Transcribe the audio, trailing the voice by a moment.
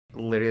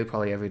literally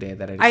probably every day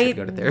that I just should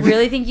go to therapy. I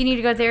really think you need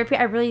to go to therapy.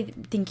 I really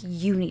think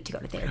you need to go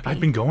to therapy. I've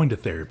been going to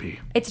therapy.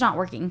 It's not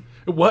working.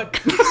 What?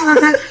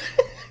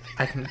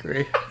 I can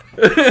agree.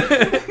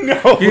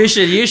 No. You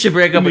should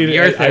break up with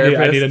your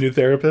therapist. I need a new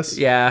therapist.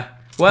 Yeah.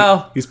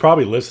 Well, He's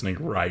probably listening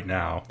right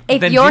now.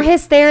 If Then you're do-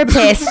 his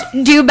therapist,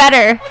 do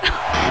better.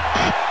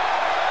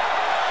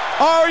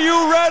 Are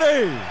you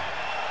ready?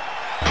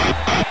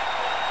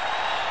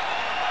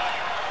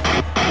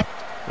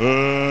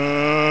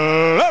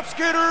 Let's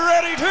get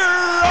ready to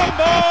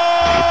rumble!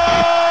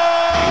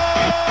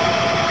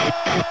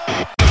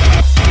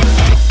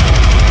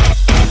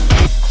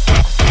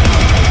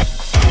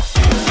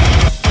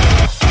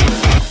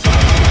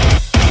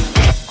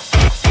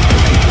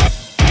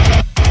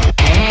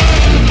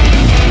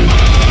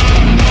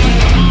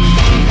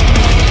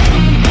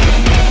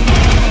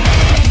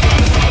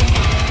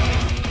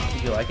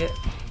 did you like it?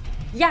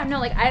 Yeah, no,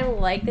 like, I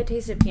like the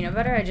taste of peanut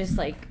butter. I just,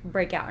 like,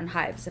 break out in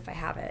hives if I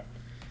have it.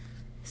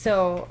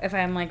 So if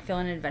I'm, like,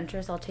 feeling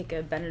adventurous, I'll take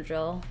a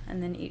Benadryl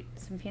and then eat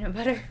some peanut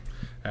butter.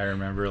 I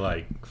remember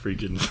like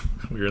freaking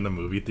we were in the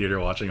movie theater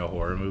watching a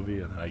horror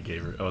movie and I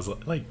was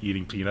like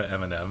eating peanut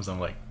M&Ms. I'm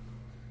like,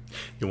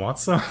 you want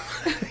some?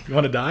 You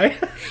want to die?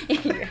 You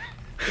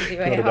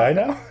want to die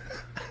now?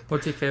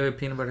 What's your favorite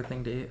peanut butter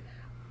thing to eat?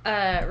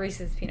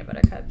 Reese's peanut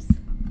butter cups.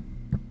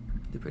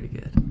 They're pretty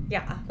good.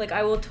 Yeah, like,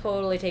 I will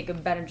totally take a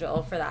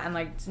Benadryl for that and,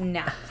 like,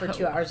 nap for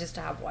 2 hours just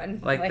to have one.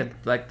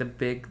 Like the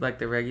big, like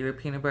the regular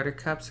peanut butter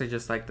cups, or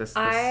just like this.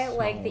 I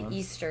like the ones?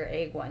 Easter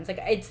egg ones. Like,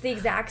 it's the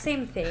exact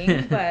same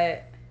thing,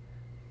 but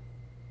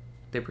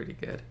They're pretty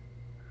good.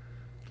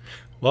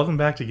 Welcome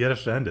back to Get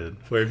Offended,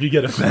 where if you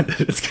get offended,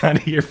 it's kind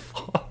of your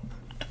fault.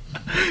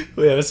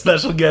 We have a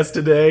special guest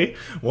today,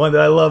 one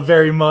that I love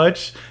very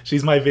much.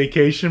 She's my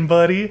vacation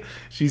buddy.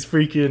 She's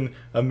freaking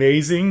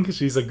amazing.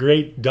 She's a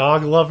great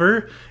dog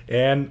lover,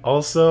 and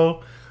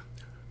also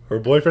her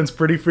boyfriend's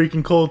pretty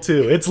freaking cool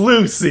too. It's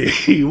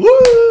Lucy. Woo!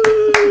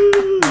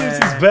 Lucy's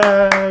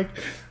back.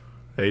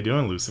 How you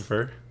doing,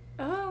 Lucifer?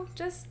 oh,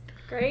 just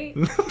great.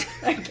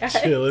 I guess.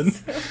 Chilling.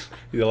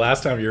 The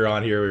last time you were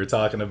on here, we were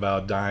talking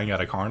about dying at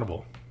a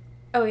carnival.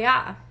 Oh,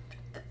 yeah.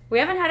 We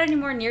haven't had any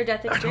more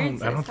near-death I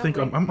experiences. don't think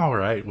have we? I'm all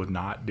right with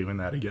not doing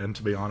that again,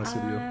 to be honest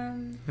with you.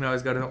 You can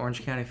always go to the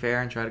Orange County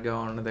Fair and try to go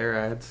on one of their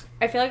rides.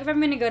 I feel like if I'm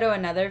going to go to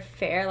another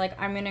fair, like,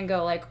 I'm going to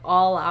go, like,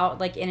 all out,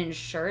 like, in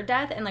ensure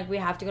death. And, like, we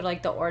have to go to,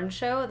 like, the orange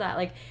show that,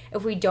 like,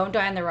 if we don't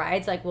die on the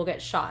rides, like, we'll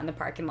get shot in the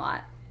parking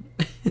lot.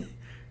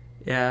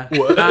 Yeah.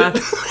 What?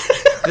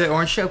 The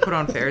Orange Show put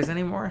on fairs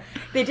anymore?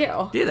 They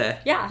do. Do they?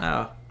 Yeah.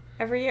 Oh.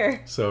 Every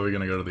year. So we're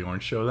gonna go to the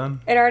orange show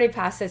then? It already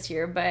passed this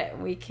year, but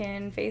we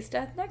can face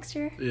death next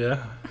year.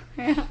 Yeah.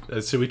 Yeah.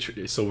 So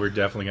we're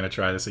definitely gonna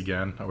try this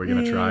again. Are we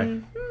gonna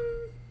try?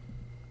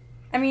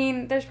 I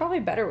mean, there's probably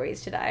better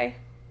ways to die.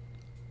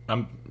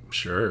 I'm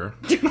sure.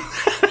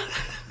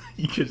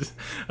 You could.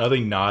 I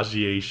think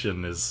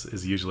nauseation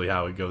is usually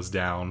how it goes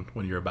down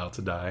when you're about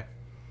to die.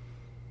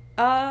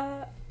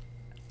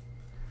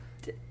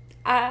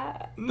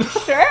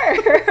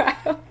 Sure.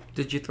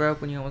 Did you throw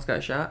up when you almost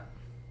got shot?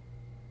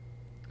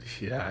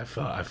 Yeah, I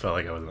felt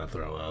like I was gonna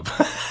throw up.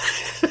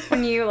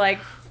 When you, like,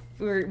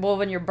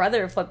 when your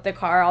brother flipped the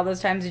car all those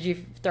times, did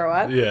you throw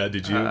up? Yeah,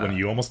 did you when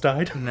you almost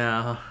died?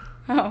 No.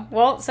 Oh,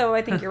 well, so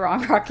I think you're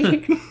wrong,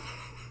 Rocky.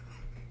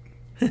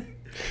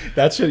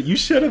 You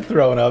should have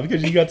thrown up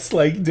because you got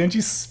like didn't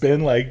you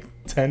spin like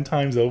 10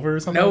 times over or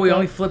something? No, like we that?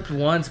 only flipped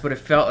once, but it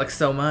felt like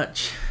so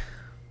much.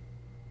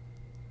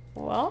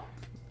 Well,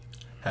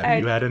 Have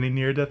you had any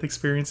near-death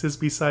experiences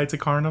besides a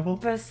carnival?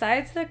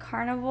 besides the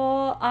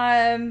carnival,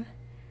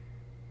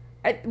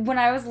 when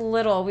I was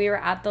little, we were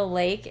at the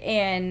lake,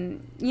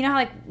 and you know how,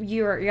 like,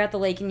 you're at the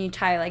lake and you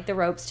tie, like, the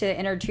ropes to the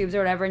inner tubes or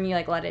whatever, and you,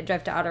 like, let it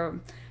drift out or,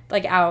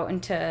 like, out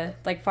into,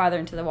 like, farther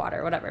into the water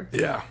or whatever.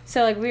 Yeah.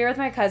 So, like, we were with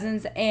my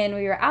cousins, and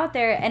we were out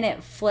there, and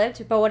it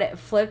flipped, but when it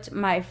flipped,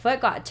 my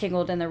foot got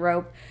tangled in the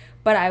rope,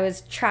 but I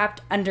was trapped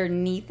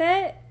underneath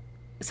it,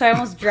 so I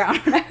almost drowned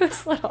when I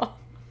was little.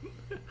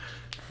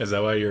 Is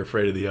that why you're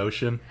afraid of the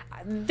ocean?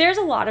 There's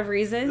a lot of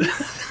reasons.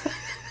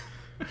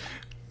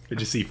 Did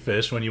you see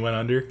fish when you went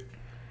under?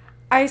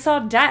 I saw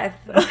death.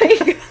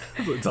 Like,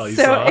 That's all you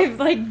so saw? if,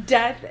 like,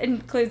 death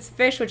includes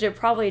fish, which it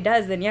probably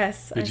does, then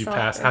yes. Did you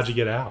pass? How'd you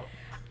get out?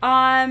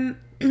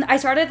 I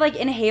started, like,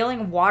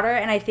 inhaling water,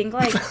 and I think,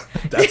 like...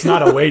 That's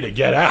not a way to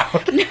get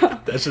out.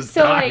 No. That's just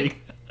So, dying. like,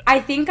 I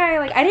think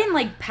I didn't,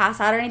 like, pass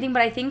out or anything,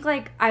 but I think,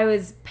 like, I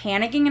was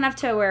panicking enough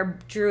to where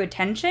it drew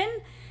attention,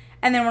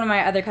 and then one of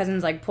my other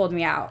cousins, like, pulled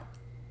me out.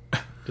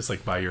 Just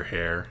like by your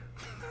hair.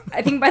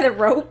 I think by the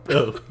rope.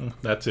 Oh,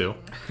 that too.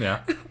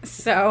 Yeah.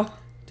 So,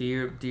 Do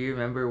you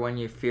remember when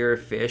you fear a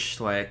fish,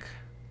 like...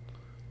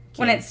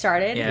 when it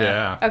started?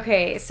 Yeah. Yeah.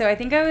 Okay, so I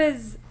think I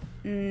was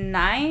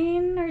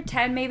 9 or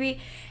 10 maybe,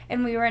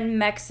 and we were in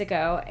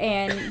Mexico.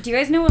 And do you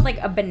guys know what, like,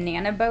 a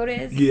banana boat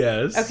is?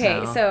 Yes. Okay,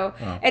 No. so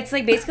Oh. it's,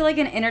 like, basically like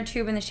an inner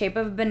tube in the shape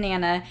of a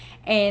banana,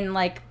 and,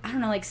 like, I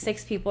don't know, like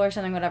 6 people or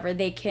something, whatever,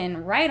 they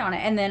can ride on it,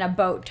 and then a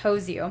boat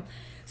tows you.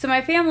 So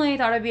my family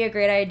thought it'd be a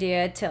great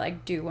idea to,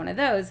 like, do one of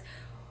those.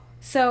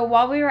 So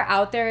while we were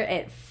out there,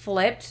 it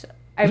flipped.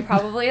 I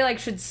probably like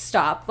should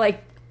stop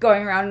like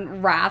going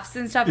around rafts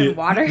and stuff in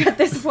water at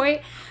this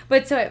point.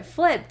 But so it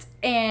flipped,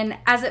 and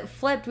as it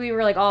flipped, we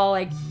were like all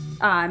like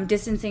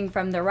distancing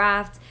from the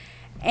raft,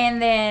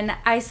 and then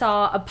I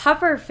saw a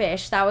puffer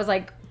fish that was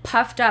like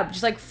puffed up,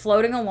 just like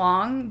floating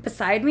along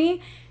beside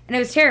me, and it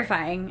was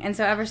terrifying. And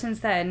so ever since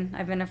then,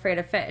 I've been afraid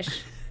of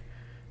fish.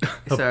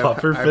 A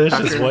puffer fish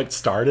is what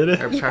started it?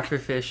 Are puffer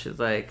fish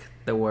like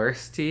the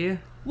worst to you?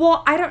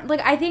 Well, I don't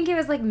like. I think it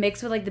was like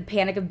mixed with like the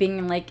panic of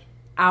being like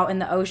out in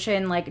the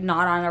ocean, like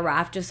not on a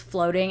raft, just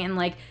floating, and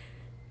like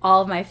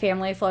all of my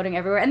family floating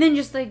everywhere, and then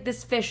just like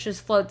this fish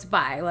just floats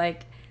by,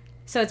 like.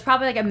 So it's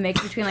probably like a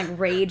mix between like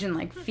rage and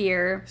like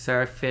fear. So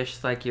are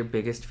fish like your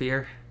biggest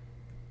fear?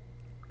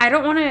 I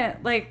don't want to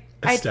like.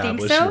 I think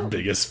Establish so. your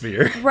biggest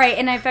fear. Right,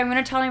 and if I'm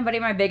going to tell anybody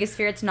my biggest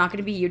fear, it's not going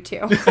to be you two.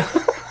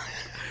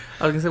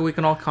 I was gonna say we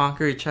can all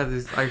conquer each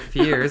other's our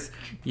fears.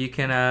 You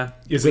can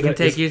we can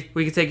take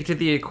you to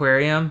the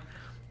aquarium.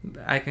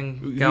 I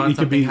can go on It could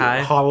something be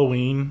high.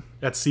 Halloween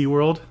at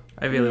SeaWorld.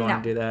 I really No.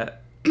 want to do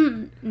that.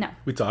 No.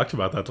 We talked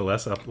about that the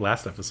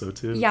last episode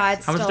too. Yeah,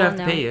 it's How much still do I have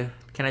no. to pay you?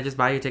 Can I just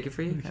buy you a ticket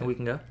for you and we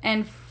can go?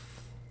 And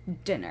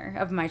dinner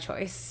of my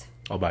choice.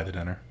 I'll buy the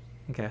dinner.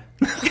 Okay.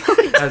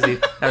 That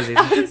was easy.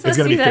 It's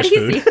gonna be that fish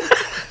food.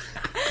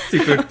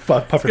 Seafood.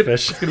 Puffer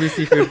fish. It's gonna be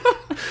seafood.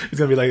 It's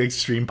gonna be like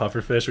extreme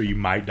puffer fish where you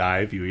might die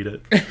if you eat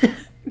it.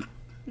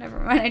 Never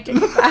mind, I take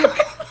it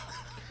back.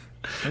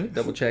 Let me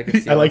double check.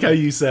 And see I like how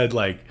you said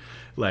like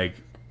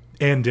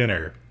and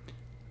dinner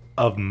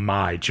of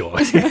my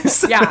choice.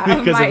 Yeah, of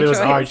because my if it was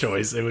our choice.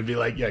 choice, it would be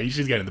like, yeah, you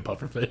should get in the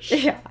puffer fish.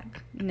 Yeah.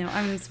 No,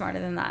 I'm smarter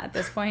than that at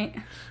this point.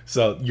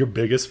 So your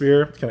biggest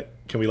fear?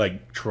 Can we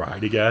like try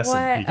to guess? What?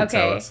 And you can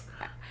tell Okay. us.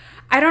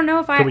 I don't know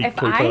if Can we if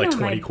play I like know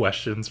 20 my...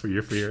 questions for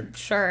your fear?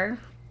 Sure.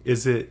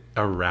 Is it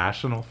a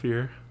rational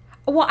fear?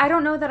 Well, I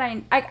don't know that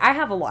I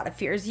have a lot of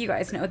fears. You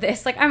guys know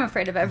this. Like, I'm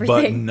afraid of But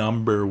everything.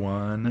 number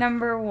one.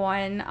 Number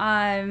one,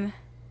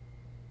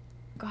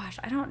 gosh,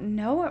 I don't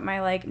know what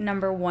my like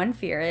number one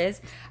fear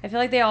is. I feel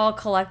like they all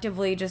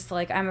collectively just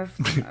like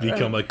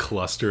become a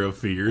cluster of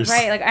fears.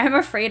 right. Like I'm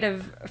afraid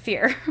of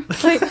fear.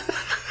 Like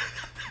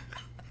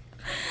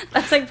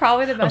that's like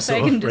probably the I'm best so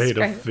way I can afraid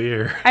describe. of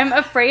fear. I'm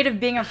afraid of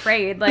being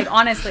afraid. Like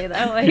honestly, though,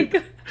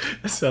 like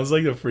It sounds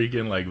like a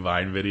freaking like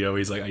Vine video.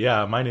 He's like,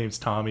 yeah, my name's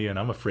Tommy and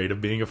I'm afraid of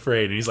being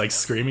afraid. And he's like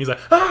screaming. He's like,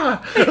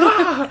 ah,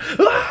 ah,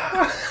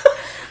 ah.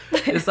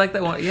 It's like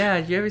that one. Yeah,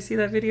 did you ever see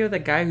that video?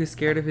 That guy who's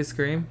scared of his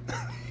scream?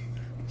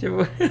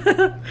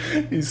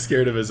 He's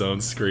scared of his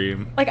own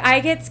scream. like I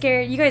get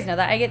scared. You guys know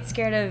that I get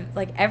scared of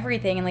like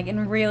everything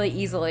and really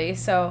easily.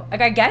 So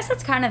like I guess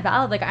that's kind of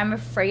valid. Like I'm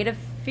afraid of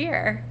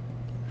fear.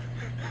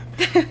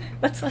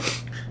 That's like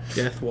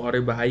Death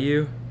Water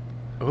Bayou.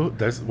 Oh,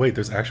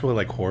 there's actually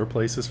like horror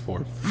places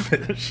for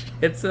fish.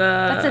 It's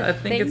That's a I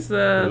think thing? it's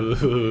the.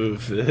 Ooh,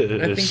 fish.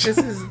 I think this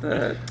is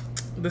the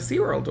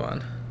SeaWorld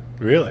one.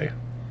 Really?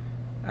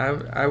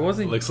 I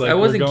wasn't. Looks like I we're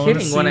wasn't going to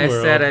kidding when I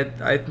SeaWorld.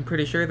 said I'm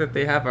pretty sure that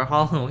they have a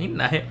Halloween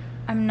night.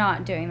 I'm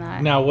not doing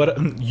that. Now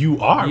what? You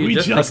are. You we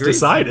just just agreed.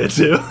 decided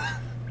to.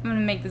 I'm gonna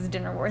make this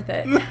dinner worth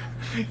it.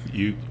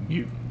 you,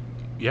 yeah.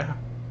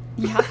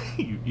 Yeah.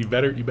 You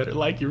better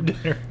like your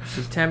dinner.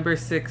 September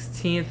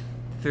 16th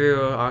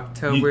through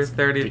October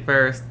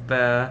 31st,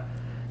 the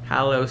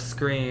Hallow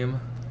Scream.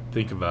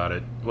 Think about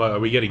it. Well, are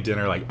we getting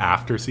dinner like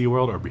after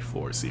SeaWorld or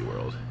before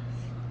SeaWorld?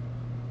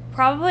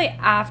 Probably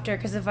after,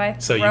 because if I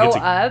So you throw get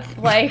to- up,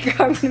 like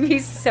I'm gonna be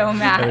so I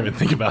mad. didn't even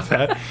think about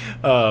that.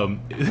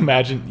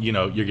 Imagine,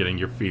 you're getting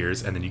your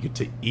fears, and then you get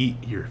to eat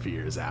your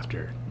fears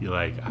after. You're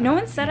like, No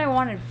one said I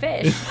wanted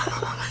fish.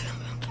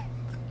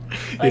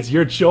 it's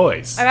your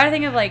choice. I gotta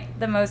think of like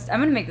the most. I'm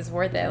gonna make this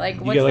worth it. Like,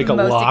 You what's get like the a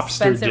most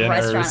lobster expensive dinner or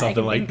restaurant I something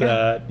can like think of?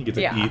 that. You get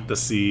to Yeah. eat the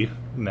sea.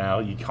 Now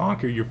you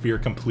conquer your fear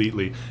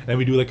completely. And then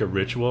we do like a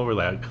ritual. We're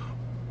like,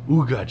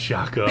 ooga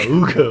chaka,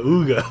 ooga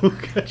ooga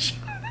ooga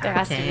chaka. There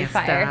has to be Can't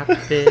fire.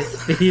 stop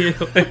this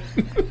feeling.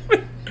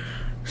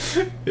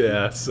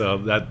 Yeah, so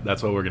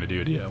that's what we're gonna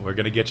do to you. We're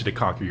gonna get you to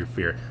conquer your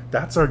fear.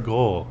 That's our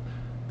goal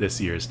this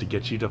year, is to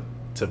get you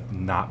to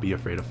not be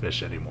afraid of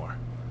fish anymore.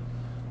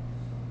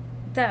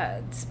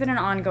 It's been an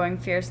ongoing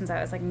fear since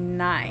I was like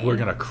 9. We're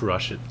gonna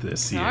crush it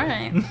this year. All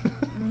right,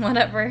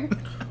 whatever.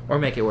 Or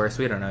make it worse.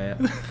 We don't know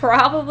yet.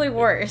 Probably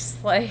worse.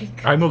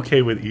 Like I'm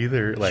okay with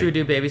either. Like, Should we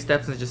do baby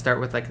steps and just start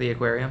with like the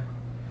aquarium?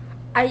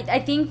 I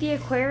think the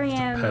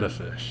aquarium pet a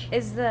fish.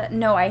 is the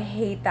no. I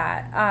hate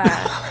that.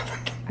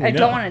 I No.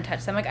 don't want to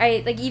touch them. Like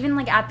I like even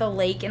like at the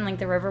lake and like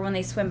the river when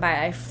they swim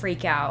by, I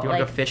freak out. Do you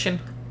want Like to go fishing?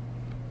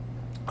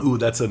 Ooh,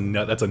 that's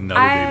another baby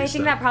I think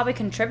step. that probably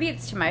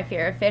contributes to my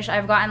fear of fish.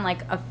 I've gotten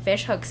like a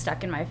fish hook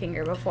stuck in my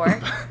finger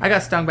before. I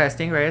got stung by a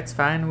stingray. It's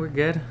fine. We're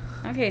good.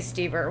 Okay,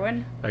 Steve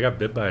Irwin. I got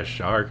bit by a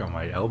shark on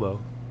my elbow.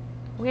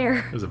 Where?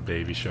 It was a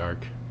baby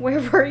shark.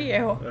 Where were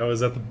you? I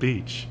was at the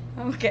beach.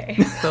 Okay.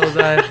 So was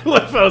I.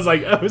 What if I was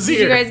like, I was Did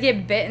here? you guys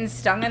get bit and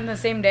stung in the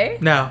same day?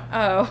 No.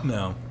 Oh.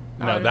 No.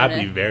 Oh, No, that'd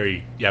be really?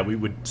 very. Yeah, we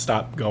would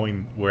stop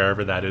going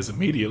wherever that is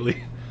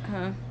immediately.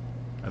 Uh-huh.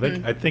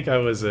 I think I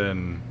was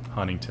in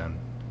Huntington.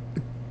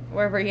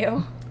 Where were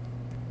you?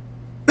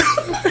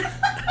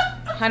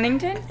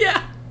 Huntington?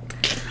 Yeah.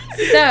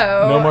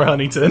 So No more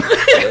Huntington.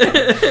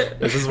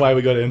 This is why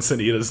we go to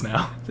Encinitas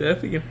now. I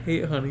freaking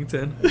hate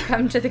Huntington.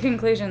 come to the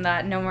conclusion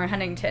that no more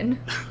Huntington.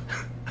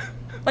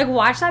 Like,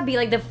 watch that be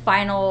like the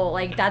final,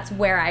 like, that's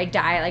where I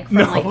die, like, from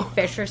No. like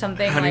fish or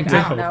something. Huntington.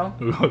 Like, I don't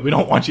know. We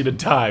don't want you to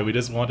die. We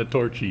just want to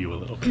torture you a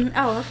little bit.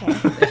 Oh, okay.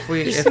 If we,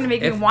 You're just gonna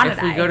make me want to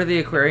If we die. go to the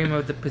aquarium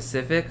of the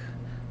Pacific,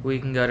 we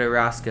can go to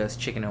Roscoe's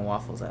Chicken and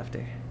Waffles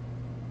after.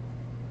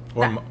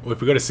 Or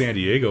if we go to San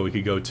Diego, we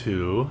could go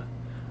to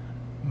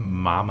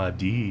Mama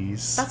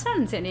D's. That's not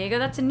in San Diego.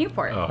 That's in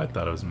Newport. Oh, I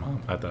thought it was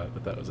I thought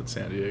it was in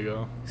San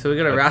Diego. So we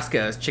go to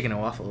Roscoe's Chicken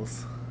and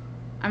Waffles.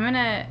 I'm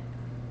gonna.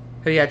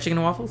 Have you had chicken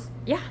and waffles?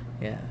 Yeah,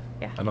 Yeah.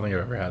 I don't think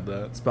I've ever had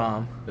that. It's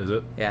bomb. Is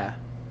it? Yeah.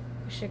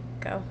 we should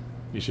go.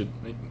 You should.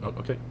 Oh,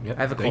 okay. Yeah.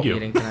 I have a thank cult you.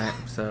 meeting tonight,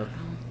 so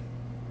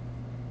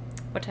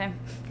What time?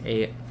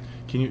 8.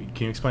 Can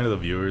you explain to the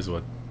viewers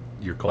what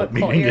your cult What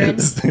cult meeting you're in?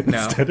 is?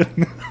 No. Instead of-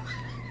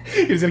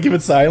 You're just gonna keep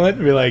it silent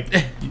and be like,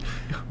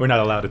 we're not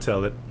allowed to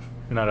tell it.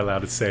 We're not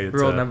allowed to say it.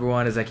 Rule number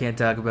 1 is I can't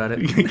talk about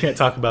it. You can't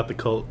talk about the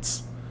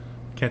cults.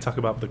 Can't talk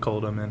about the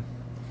cult I'm in.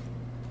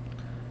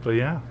 But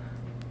yeah.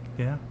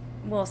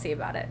 We'll see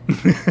about it.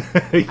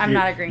 I'm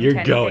not agreeing You're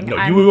to going. anything.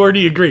 No, I'm- you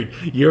already agreed.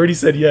 You already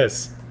said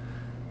yes.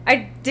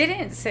 I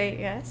didn't say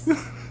yes.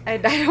 I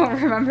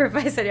don't remember if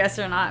I said yes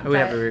or not. We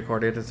have but it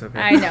recorded. It's okay.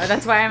 I know.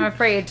 That's why I'm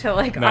afraid to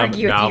like argue with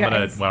you I'm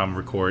guys. when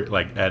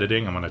I'm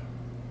editing, I'm gonna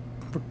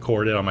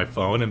record it on my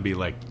phone and be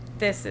like,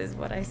 This is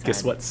what I said.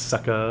 guess what,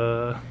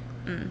 sucker?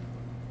 And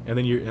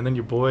then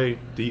your boy.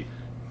 Do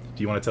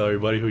you want to tell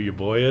everybody who your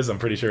boy is? I'm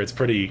pretty sure it's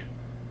pretty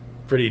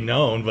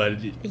known, but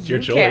it's your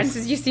You choice. can,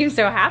 since you seem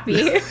so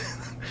happy.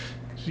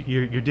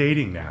 You're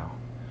dating now.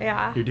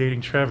 Yeah. You're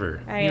dating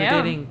Trevor. I you were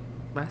am. dating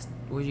last.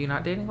 Were you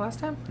not dating last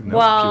time? No, she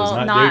Well, was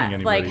not, not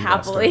dating like anybody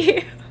last time.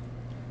 happily.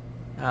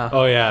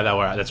 Oh yeah,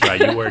 that's right.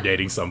 You were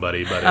dating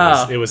somebody,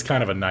 but it was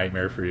kind of a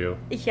nightmare for you.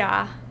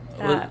 Yeah.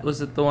 that-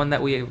 Was it the one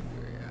that we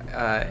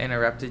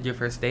interrupted your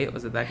first date?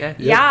 Was it that guy?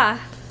 Yeah.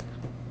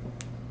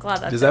 Glad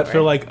that's Does that over.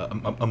 feel like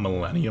a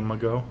millennium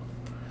ago?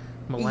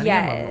 Millennium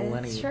Yes, or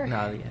millennium? sure.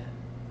 No, yeah.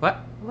 What?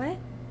 What?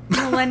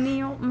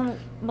 Millennium.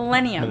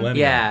 Millennium.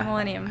 Yeah.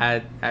 Millennium.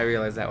 I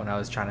realized that when I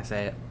was trying to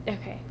say it.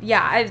 Okay.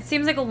 Yeah, it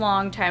seems like a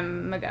long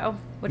time ago,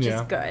 which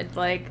Yeah. is good.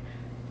 Like,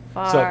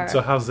 far.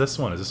 So how's this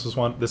one?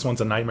 This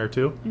one's a nightmare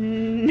too?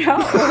 No.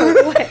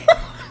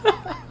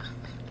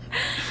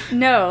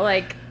 No,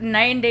 like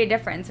night and day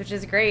difference, which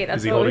is great. That's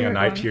Is he what holding we a were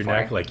knife going to your for.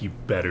 neck like, you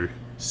better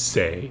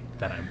say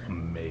that I'm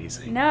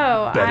amazing?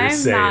 No, Better I'm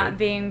say not it.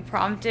 being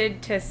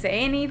prompted to say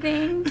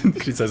anything.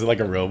 She says it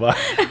like a robot.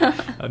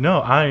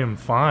 No, I am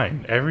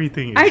fine.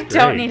 Everything is I great.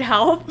 don't need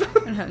help.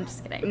 No, I'm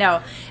just kidding.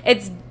 No,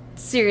 it's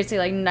seriously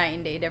like night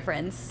and day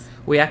difference.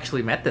 We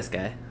actually met this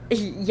guy.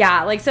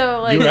 Yeah, like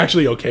so, like You were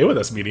actually okay with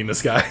us meeting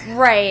this guy.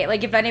 right.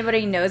 Like if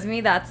anybody knows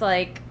me, that's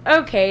like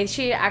okay.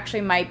 She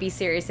actually might be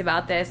serious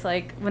about this.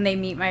 Like when they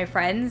meet my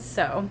friends,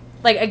 so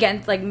like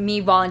again, like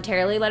me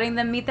voluntarily letting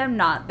them meet them,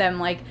 not them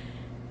like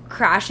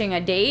crashing a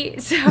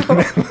date. So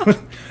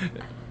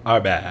Our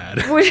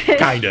bad. Which-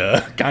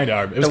 Kinda. It was The kind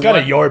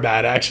of one- your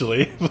bad,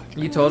 actually.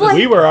 You told us.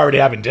 We were already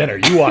having dinner.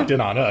 You walked in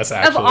on us,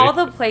 actually. of all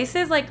the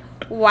places, like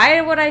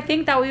why would I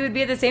think that we would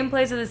be at the same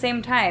place at the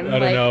same time? I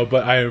don't know,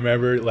 but I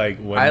remember, like,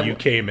 when you I-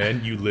 came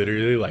in, you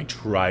literally, like,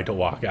 tried to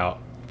walk out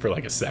for,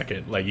 like, a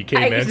second. Like, you came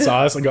I- in,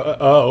 saw us, and go,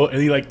 oh,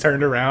 and you, like,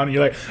 turned around, and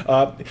you're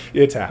like,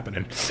 it's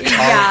happening.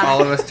 Yeah.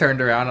 all of us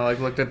turned around and like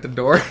looked at the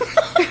door.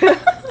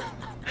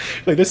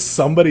 Like, there's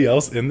somebody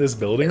else in this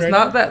building It's right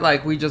not now? that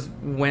like we just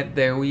went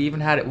there. We even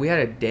had it. We had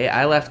a day.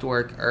 I left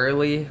work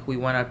early. We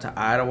went up to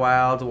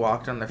Idlewild,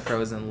 walked on the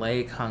frozen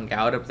lake, hung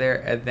out up there,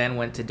 and then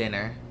went to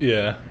dinner.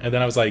 Yeah, and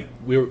then I was like,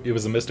 it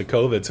was a midst of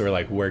COVID, so we're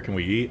like, where can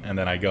we eat? And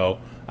then I go,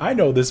 I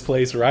know this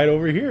place right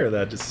over here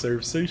that just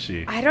serves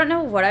sushi. I don't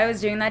know what I was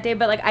doing that day,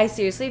 but like I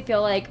seriously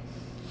feel like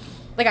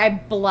I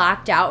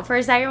blacked out for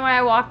a second when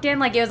I walked in.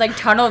 Like it was like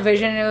tunnel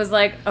vision, and it was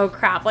like, oh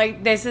crap,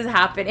 like this is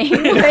happening.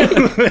 Like,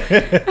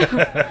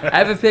 I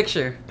have a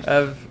picture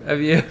of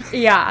you.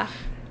 yeah,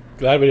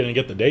 Glad we didn't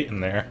get the date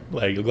in there.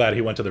 Like, glad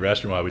he went to the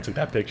restroom while we took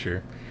that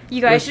picture.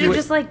 you guys Well, should have he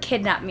just like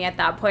kidnapped me at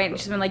that point.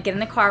 Just been like, get in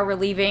the car, we're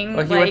leaving.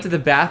 Well, he like, went to the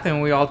bathroom.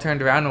 We all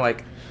turned around and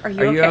like, Are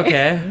 "Are you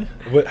okay?"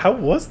 How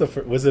was the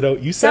first? Was it?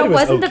 You said that it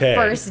was wasn't okay. the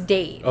first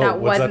date. Oh, That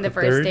was wasn't that the the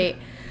first third? date.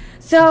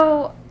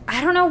 So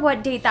I don't know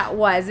what date that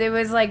was. It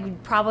was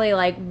like probably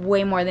like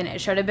way more than it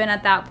should have been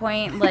at that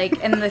point. Like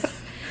in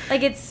this,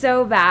 like it's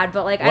so bad.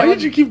 But like, Why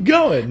did you keep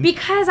going?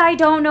 Because I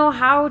don't know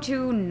how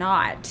to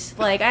not.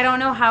 Like I don't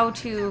know how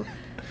to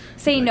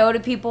say no to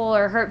people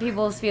or hurt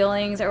people's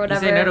feelings or You whatever.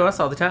 say no to us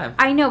all the time.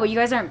 I know, but you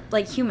guys aren't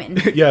like human.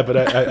 Yeah, but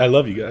I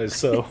love you guys,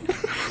 so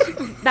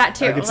That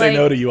too. I can say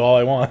no to you all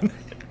I want.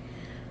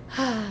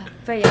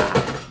 But yeah.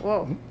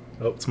 Whoa.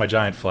 Oh, it's my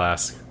giant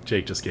flask.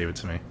 Jake just gave it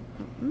to me.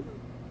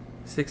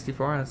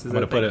 64 ounces. I'm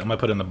gonna I put it. think. I'm gonna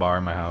put it in the bar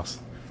in my house.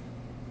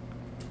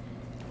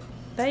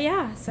 But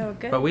yeah, so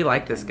good. But we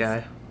like this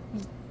guy.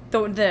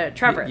 The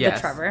Trevor. Yes.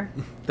 The Trevor.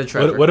 The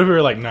Trevor. What if we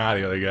were like, nah,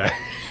 the other guy?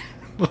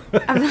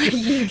 I'm like, you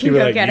You'd can be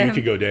go like, get you him.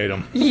 could go date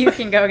him. You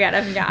can go get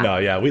him, yeah. No,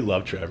 yeah, we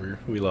love Trevor.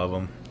 We love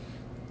him.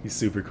 He's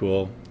super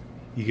cool.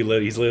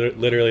 He's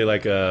literally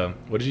like a,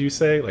 what did you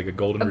say? Like a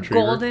golden A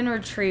retriever? golden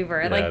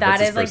retriever. Yeah, Like, that's that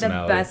his is, like, the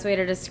personality. best way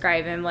to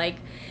describe him. Like,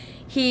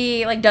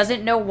 he, like,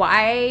 doesn't know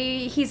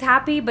why he's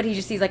happy, but he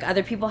just sees, like,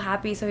 other people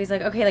happy, so he's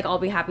like, okay, like, I'll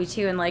be happy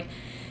too, and, like,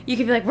 you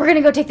could be like, we're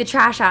gonna go take the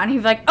trash out, and he'd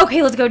be like,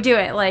 okay, let's go do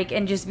it, like,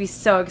 and just be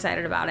so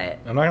excited about it.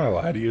 I'm not gonna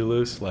lie to you,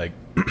 Luce. Like,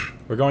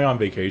 we're going on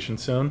vacation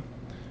soon,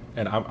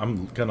 and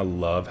I'm gonna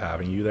love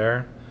having you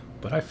there.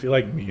 But I feel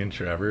like me and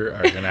Trevor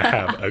are gonna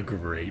have a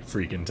great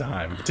freaking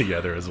time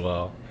together as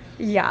well.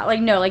 Yeah, like,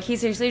 no, like, he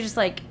seriously just,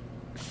 like,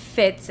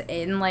 fits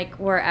in, like,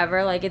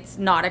 wherever, like, it's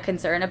not a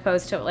concern,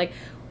 opposed to, like,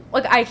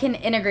 I can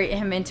integrate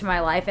him into my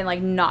life and,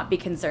 like, not be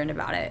concerned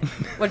about it,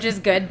 which is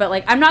good. But,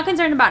 like, I'm not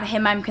concerned about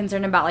him. I'm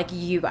concerned about, like,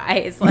 you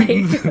guys. Like,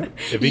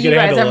 If he you can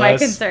guys handle are my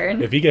us,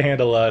 concern. if he can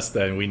handle us,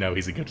 then we know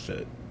he's a good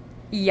fit.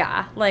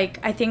 Yeah, like,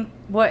 I think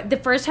the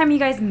first time you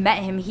guys met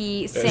him,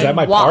 he sang Is at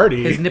my WAP.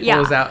 party. His nipple Yeah.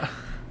 was out.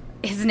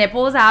 His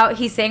nipple was out.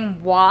 He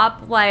sang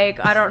WAP.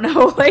 Like, I don't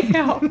know, like,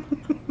 how.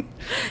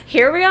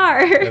 Here we are.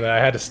 And I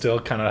had to still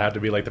kind of have to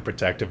be like the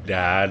protective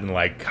dad and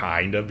like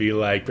kind of be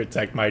like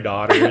protect my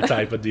daughter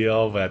type of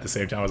deal. But at the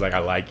same time, I was like, I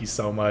like you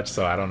so much,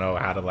 so I don't know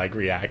how to like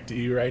react to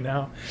you right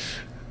now.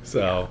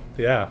 So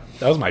yeah,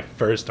 that was my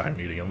first time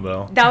meeting him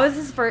though. That was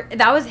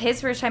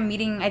his first time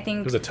meeting, I It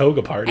think, was a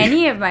toga party.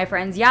 any of my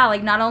friends. Yeah,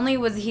 like, not only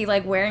was he,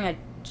 like, wearing a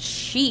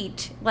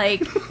sheet,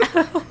 like,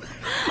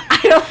 I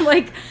don't,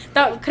 like,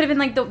 that could have been,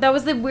 like, that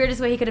was the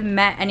weirdest way he could have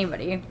met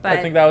anybody. But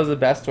I think that was the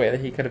best way that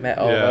he could have met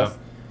all of Yeah. us.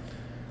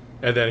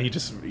 And then he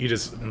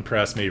just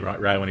impressed me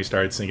right when he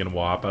started singing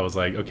WAP. I was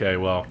like, okay,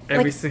 well,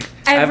 Every, Like, sing-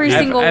 every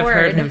single I've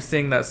heard word. him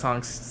sing that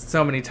song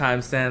so many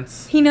times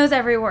since. he knows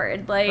every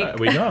word. Like,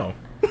 we know.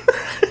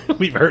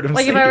 We've heard him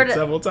Like, sing if I were it to-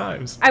 several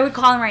times. I would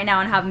call him right now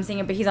and have him sing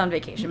it, but he's on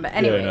vacation. But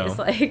I know. anyways,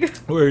 like,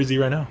 Where is he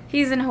right now?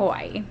 he's in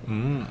Hawaii.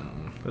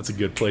 That's a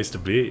good place to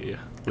be.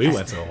 We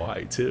went to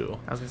Hawaii too.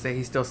 I was gonna say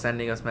he's still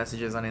sending us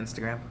messages on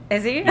Instagram.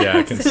 Is he?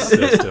 Yeah,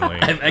 consistently.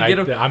 I get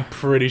 'em- I'm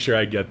pretty sure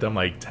I get them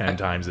like 10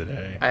 times a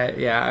day.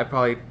 I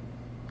probably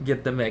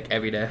get them like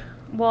every day.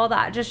 Well,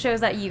 that just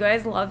shows that you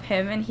guys love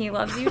him and he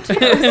loves you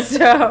too.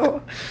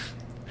 So,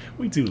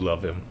 We do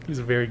love him. He's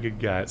a very good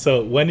guy.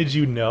 So when did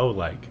you know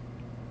like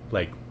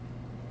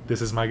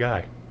this is my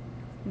guy?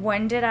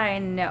 when did I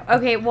know?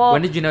 Okay, well,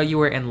 When did you know you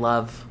were in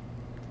love?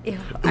 ew,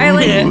 I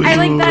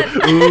like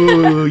that.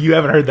 Ooh, you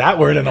haven't heard that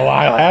word in a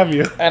while, have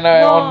you? And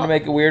I Well- wanted to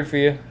make it weird for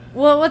you.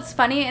 Well, what's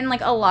funny, and,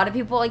 like, a lot of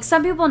people, like,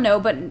 some people know,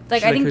 but,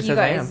 like, I Like, think who you says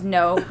I guys am?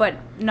 know, but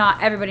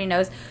not everybody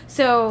knows.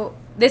 So,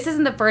 this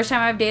isn't the first time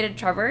I've dated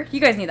Trevor.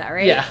 You guys knew that,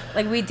 right? Yeah.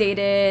 Like, we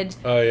dated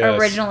Oh yes.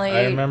 originally.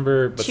 I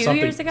remember, but 2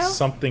 something years ago?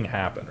 something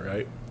happened,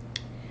 right?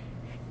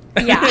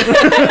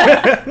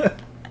 Yeah.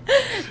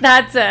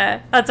 That's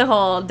a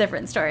whole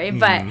different story,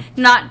 but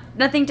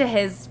nothing to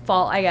his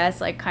fault, I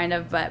guess, like, kind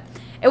of, but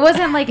it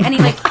wasn't like any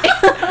like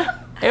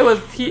It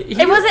was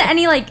it wasn't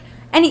any like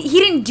he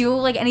didn't do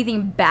like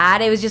anything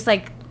bad. It was just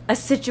like a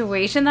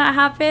situation that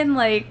happened.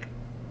 Like,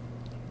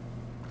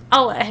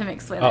 I'll let him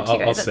explain that to you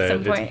I'll guys at say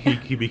some it.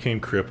 point. He became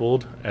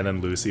crippled, and then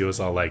Lucy was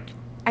all like,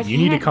 I "You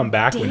need to can't come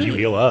back when you date."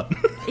 heal up."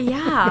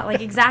 Yeah,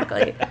 like,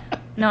 exactly.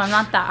 No, I'm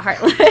not that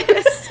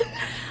heartless.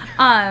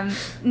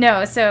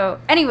 No, so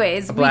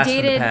anyways, a we blast from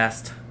the dated.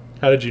 past.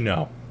 How did you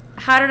know?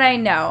 How did I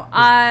know?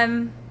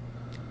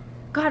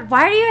 God,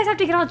 why do you guys have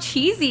to get all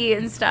cheesy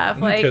and stuff?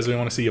 Like, Because we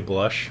want to see you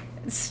blush.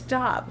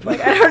 stop. Like,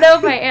 I don't know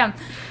if I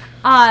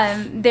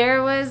am.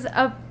 There was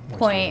a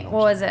point,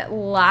 what was it,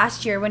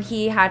 last year when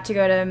he had to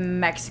go to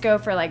Mexico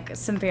for, like,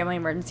 some family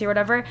emergency or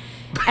whatever.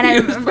 And I He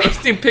was remember.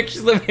 posting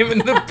pictures of him in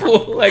the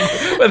pool, like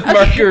with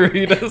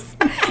margaritas.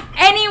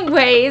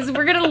 Anyways,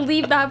 we're gonna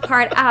leave that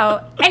part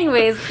out.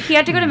 Anyways, he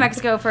had to go to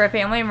Mexico for a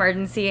family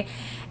emergency,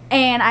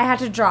 and I had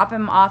to drop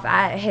him off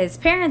at his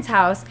parents'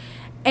 house.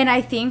 And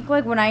I think,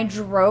 like, when I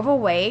drove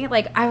away,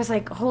 like, I was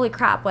like, holy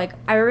crap, like,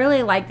 I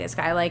really like this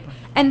guy. Like,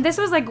 and this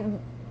was, like,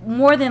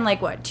 more than,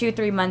 like, what,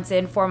 2-3 months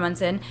in, 4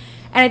 months in.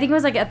 And I think it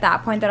was, like, at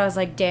that point that I was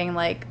like, dang,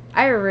 like,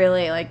 I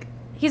really, like,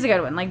 he's a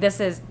good one. Like, this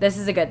is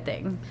a good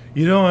thing.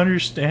 You don't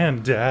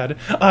understand, Dad.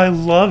 I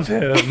love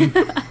him.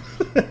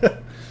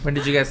 When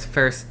did you guys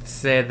first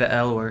say the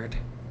L word?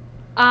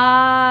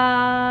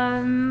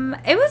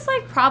 It was,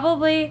 like,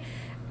 probably,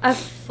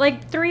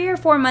 like, 3 or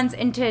 4 months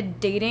into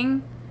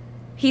dating.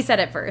 He said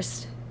it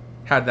first.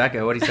 How'd that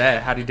go? What'd he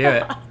say? How'd he do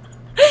it?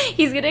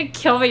 He's gonna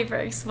kill me for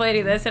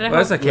explaining this. And I Well,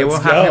 that's hope- okay. We'll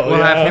Let's have go, him.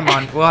 We'll have yeah. him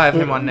on. We'll have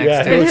him on next.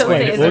 Yeah, too. he'll He'll explain,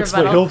 say it. his He'll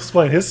explain, rebuttal. he'll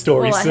explain his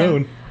story We'll let him.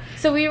 soon.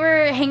 So we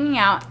were hanging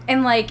out,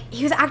 and, like,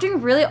 he was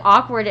acting really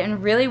awkward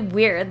and really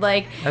weird,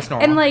 like, That's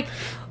normal. and, like,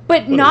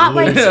 but not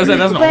like, That's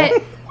normal.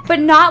 but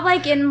not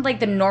like in, like,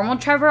 the normal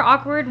Trevor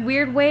awkward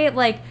weird way.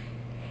 Like,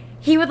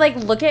 he would, like,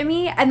 look at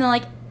me, and then,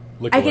 like,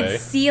 Look I away. could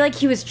see, like,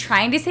 he was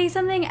trying to say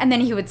something, and then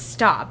he would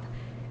stop.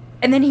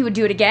 And then he would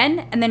do it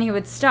again, and then he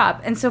would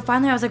stop. And so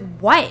finally I was like,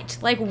 what?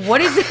 Like,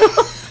 what is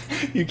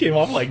You came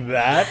off like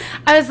that?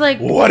 I was like,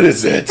 What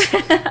is it?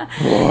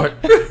 What?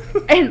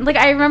 and like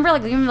I remember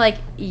like being like,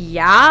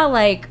 yeah,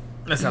 like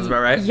That sounds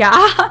about right.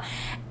 yeah.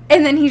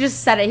 And then he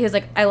just said it. He was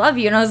like, I love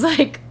you. And I was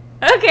like,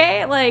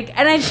 okay. Like,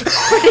 and I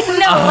didn't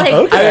know, like,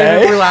 okay. I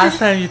remember last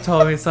time you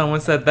told me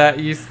someone said that.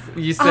 You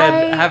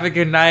said, have a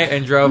good night,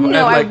 and drove. no, and,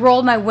 like, I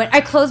rolled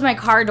I closed my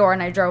car door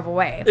and I drove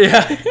away.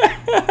 Yeah.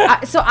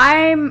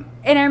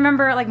 And I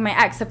remember like my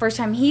ex, the first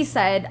time he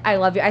said, I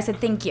love you, I said,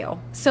 thank you.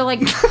 So like,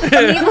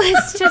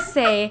 needless to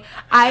say,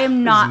 I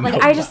am not,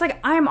 like, I just like,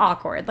 I'm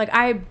awkward. Like,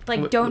 I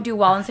like don't do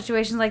well in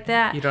situations like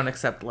that. You don't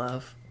accept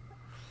love.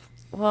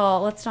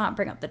 Well, let's not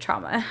bring up the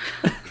trauma.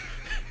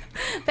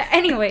 But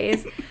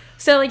anyways,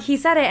 so like he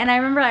said it, and I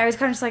remember I was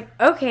kind of just like,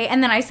 okay,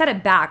 and then I said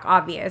it back,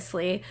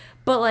 obviously,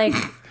 but like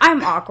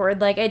I'm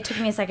awkward. Like it took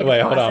me a second. Wait,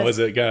 to hold on. process. Was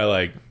it kind of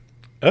like,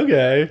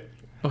 okay,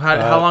 Well,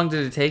 how long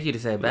did it take you to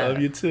say it back?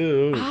 love you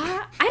too?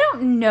 I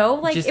don't know.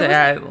 Like Did it you say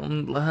I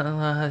was,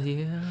 love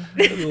you?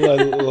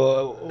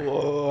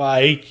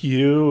 Like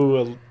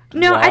you.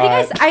 no, I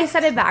lot. think I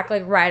said it back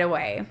like right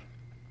away.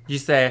 Did you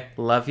say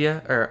love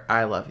you or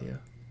I love you?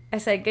 I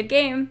said good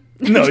game.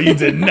 No, you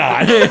did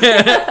not.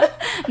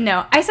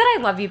 No, I said I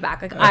love you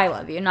back. Like I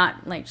love you,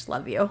 not like just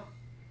love you.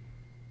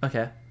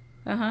 Okay.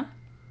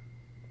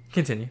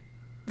 Continue.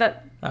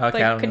 That Okay, I like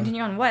don't know.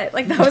 continue on what?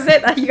 Like that was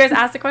it. You guys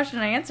asked a question,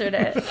 and I answered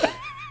it.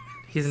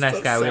 He's a nice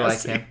So guy. We like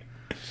sassy. him.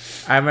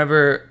 I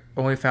remember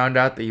when we found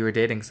out that you were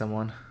dating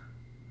someone.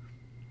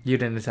 You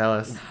didn't tell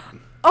us.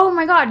 Oh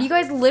my god, you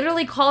guys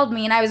literally called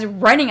me and I was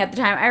running at the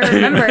time. I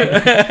remember.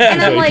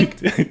 And I'm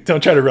like,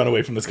 don't try to run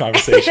away from this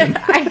conversation.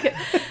 so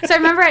I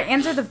remember I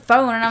answered the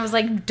phone and I was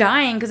like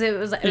dying because it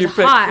was You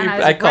hot. And I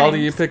was I called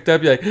running. you. You picked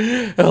up. You're like,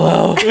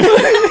 hello.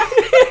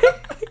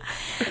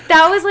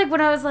 That was like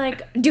when I was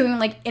like doing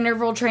like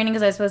interval training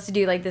because I was supposed to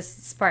do like this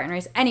Spartan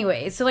race.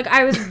 Anyway, so like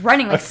I was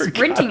running like forgot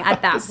sprinting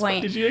at that this part.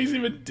 point. Did you guys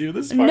even do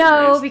this?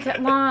 No, because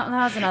well,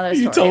 that was another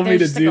story. you told me to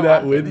There's just, like, do a lot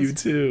that of with things. you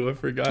too. I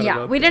forgot. Yeah,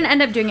 about we that. didn't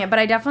end up doing it, but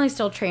I definitely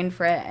still trained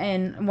for it,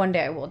 and one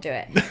day I will do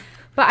it.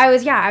 But I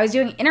was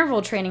doing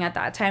interval training at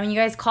that time, and you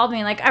guys called me,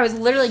 and like I was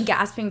literally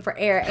gasping for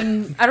air,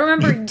 and I don't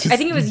remember. I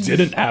think it was You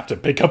didn't have to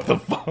pick up the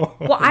phone.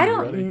 Well, I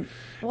You're ready. don't.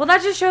 Well,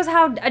 that just shows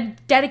how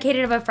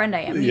dedicated of a friend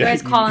I am. You Yeah,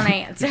 guys call and I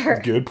answer.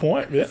 Good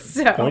point. Yeah.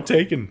 So- Point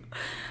taken.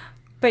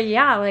 But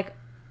yeah, like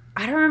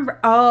I don't remember.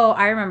 Oh,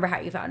 I remember how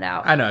you found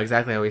out. I know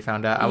exactly how we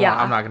found out. Yeah.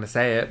 I'm not gonna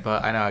say it,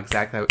 but I know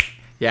exactly.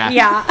 Yeah.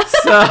 Yeah.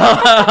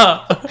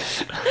 So.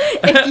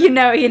 If you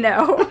know, you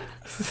know.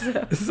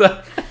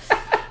 so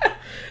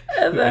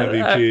and then,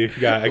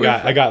 MVP.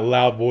 I got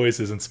loud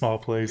voices in small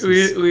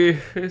places.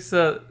 we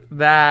so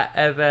that,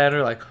 and then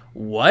we're like,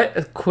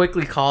 what?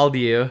 Quickly called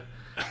you,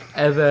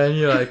 and then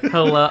you're like,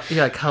 hello.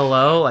 You're like,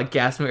 hello, like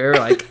gasping air,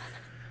 like,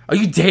 are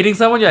you dating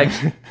someone? You're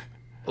like,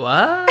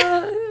 what?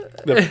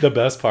 The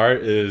best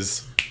part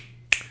is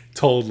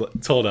told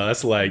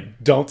us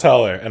like, don't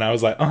tell her, and I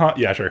was like,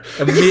 yeah, sure.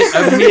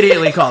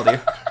 Immediately called you.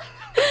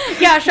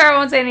 Yeah, sure. I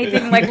won't say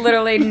anything. Like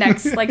literally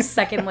next, like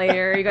second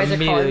later, you guys are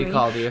calling Immediately me.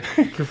 called you,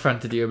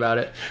 confronted you about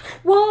it.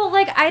 Well,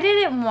 like I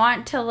didn't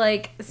want to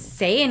like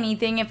say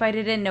anything if I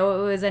didn't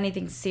know it was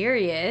anything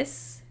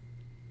serious.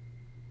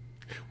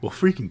 We'll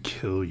freaking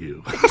kill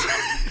you.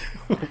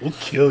 We'll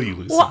kill you,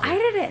 Lucifer. Well, I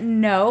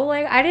didn't know.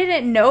 Like, I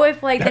didn't know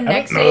if, like, the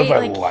next know day, if I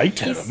like, liked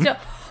he him. still.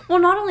 Well,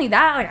 not only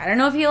that, like, I don't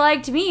know if he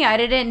liked me. I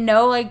didn't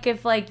know, like,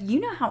 if, like, you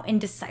know how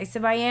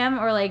indecisive I am,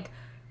 or, like,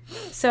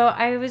 so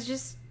I was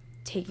just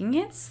taking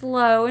it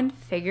slow and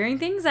figuring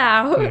things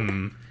out.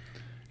 And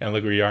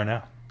look where you are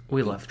now.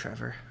 We love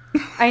Trevor.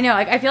 I know.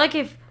 Like, I feel like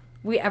if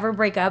we ever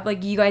break up,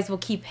 like, you guys will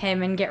keep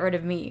him and get rid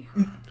of me.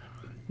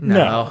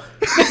 No.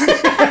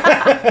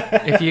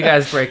 If you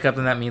guys break up,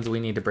 then that means we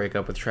need to break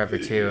up with Trevor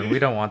too, and we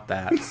don't want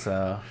that.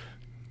 So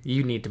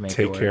you need to make it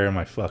Take work. care of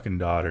my fucking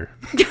daughter.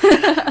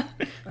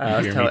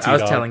 I Hear me, was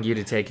T-Dog? telling you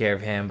to take care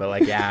of him, but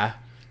like, yeah.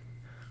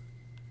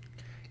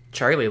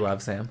 Charlie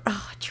loves him.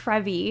 Oh,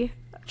 Trevi.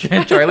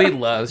 Charlie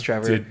loves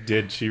Trevor.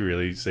 Did she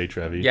really say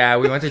Trevi? Yeah,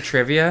 we went to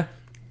trivia,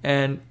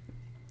 and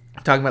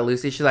talking about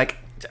Lucy, she's like,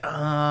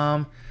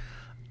 Dad,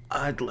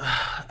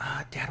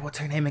 what's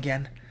her name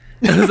again?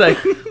 It was like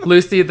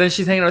Lucy. Then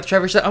she's hanging out with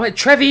Trevor. She's like, "Oh, wait,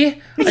 Trevi,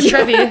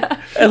 Trevi,"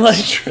 and like,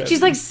 She's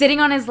like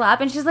sitting on his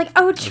lap, and she's like,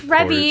 "Oh,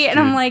 Trevi," and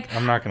I'm like,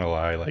 I'm not gonna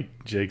lie. Like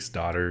Jake's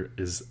daughter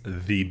is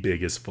the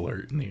biggest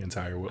flirt in the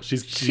entire world.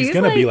 She's She's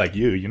gonna be like- like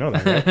you. You know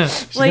that. Right?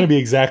 She's Like- gonna be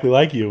exactly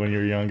like you when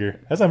you're younger.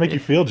 How does that make you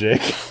feel,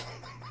 Jake?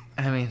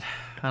 I mean,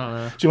 I don't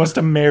know. She wants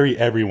to marry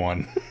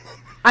everyone.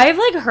 I've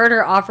like heard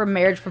her offer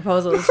marriage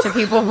proposals to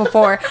people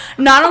before,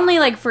 not only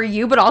like for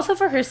you, but also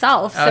for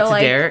herself. Oh, So to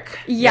like, Derek.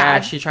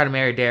 yeah. she tried to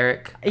marry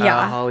Derek.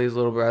 Yeah. Holly's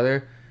little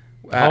brother.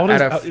 How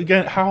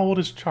old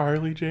is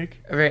Charlie, Jake?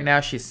 Right now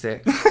she's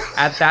 6.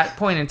 At that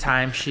point in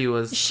time, she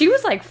was she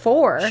was like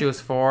 4.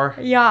 4,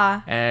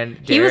 Yeah. and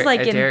He was like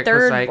in Derek was,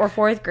 3rd like- or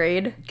 4th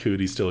grade.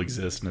 Cootie still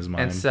exists in his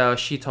mind. And so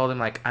she told him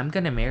like, "I'm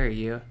gonna marry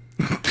you."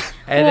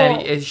 And then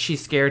Well- she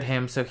scared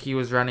him, so he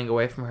was running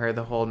away from her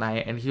the whole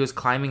night, and he was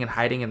climbing and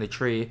hiding in the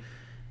tree,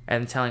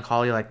 and telling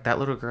Holly like, "That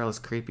little girl is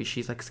creepy.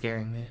 She's like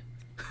scaring me."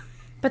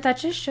 But that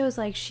just shows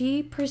like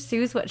she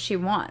pursues what she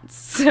wants.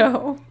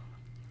 So.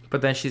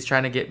 But then she's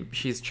trying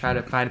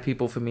to find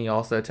people for me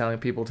also, telling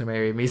people to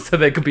marry me so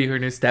they could be her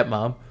new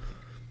stepmom.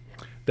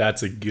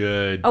 That's a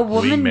good A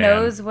woman wingman.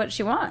 knows what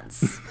she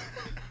wants.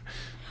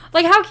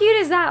 Like, how cute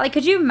is that? Like,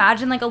 could you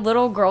imagine, like, a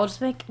little girl just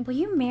be like, will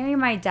you marry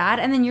my dad?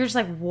 And then you're just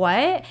like,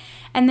 what?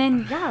 And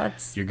then, yeah,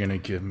 that's... You're gonna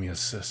give me a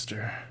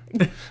sister.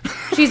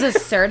 She's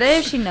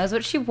assertive. She knows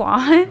what she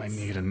wants.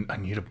 I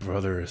need a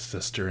brother or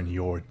sister, and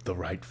you're the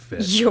right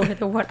fit. You're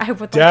the one I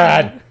would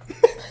Dad,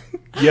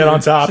 get on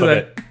top of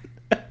it.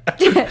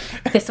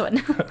 This one.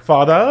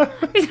 Father.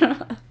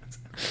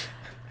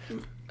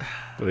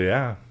 But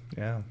yeah,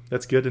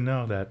 that's good to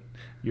know that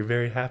you're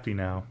very happy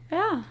now.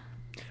 Yeah.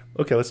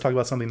 Okay, let's talk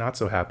about something not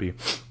so happy.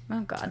 Oh,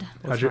 God.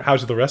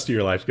 How's the rest of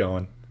your life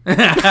going?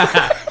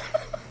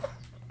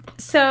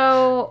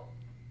 So,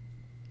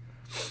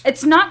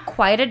 it's not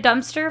quite a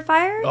dumpster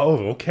fire. Oh,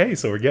 okay,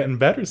 so we're getting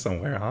better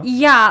somewhere, huh?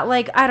 Yeah,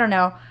 like, I don't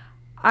know.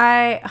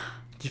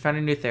 Did you find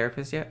a new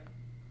therapist yet?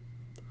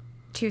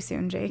 Too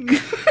soon, Jake.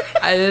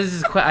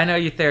 I know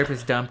your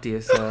therapist dumped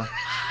you, so...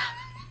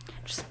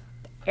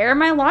 Air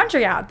my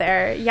laundry out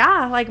there.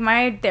 Yeah, like,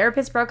 my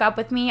therapist broke up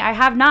with me. I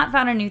have not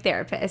found a new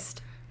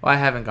therapist. Well, I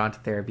haven't gone to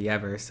therapy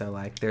ever, so,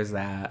 like, there's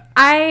that.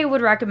 I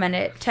would recommend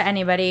it to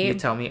anybody. You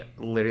tell me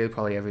literally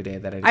probably every day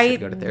that I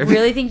should go to I therapy.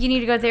 really think you need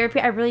to go to therapy.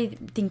 I really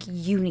think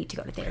you need to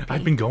go to therapy.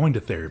 I've been going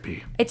to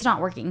therapy. It's not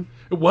working.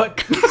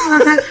 What?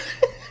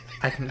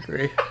 I can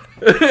agree.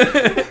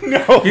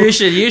 No. You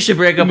should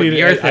break up with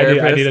your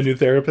therapist. I need a new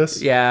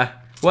therapist? Yeah.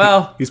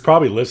 Well, He's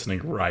probably listening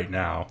right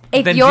now.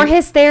 If Then you're do-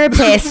 his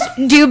therapist,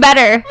 do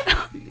better.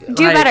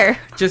 Do like, better.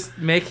 Just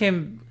make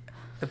him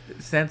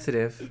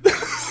sensitive.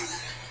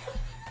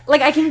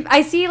 Like,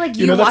 I see, like,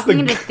 you know, that's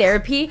walking the- into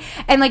therapy,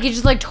 and, like, you're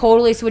just, like,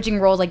 totally switching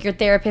roles. Like, your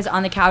therapist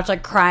on the couch,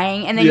 like,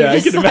 crying, and then Yeah, I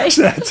you're can just, like...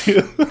 imagine that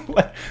too.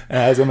 Like,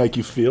 how does that make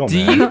you feel,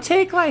 Do man? you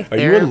take, like, Are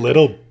you a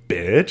little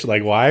bitch?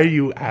 Like, why are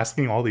you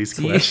asking all these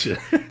questions?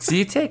 Do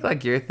you take,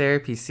 like, your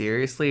therapy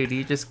seriously, or do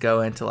you just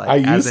go into, like, I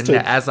as used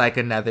to- as like,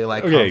 another,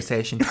 like, Okay.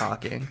 conversation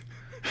talking?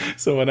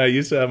 So when I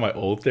used to have my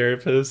old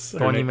therapist... The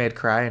her one you name- made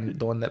cry and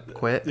the one that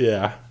quit?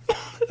 Yeah.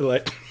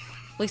 Like,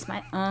 At least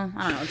my... I don't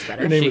know what's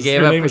better. her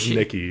name was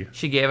Nikki.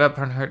 She gave up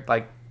on her,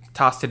 like,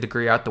 tossed a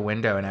degree out the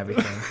window and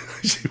everything.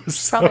 She was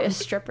so... Probably a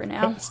stripper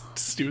now.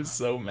 She was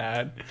so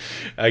mad.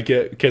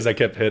 Because I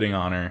kept hitting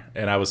on her,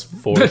 and I was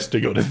forced to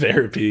go to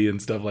therapy and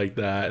stuff like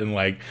that, and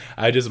like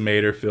I just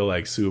made her feel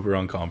like super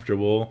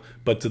uncomfortable,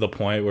 but to the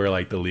point where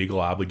like the legal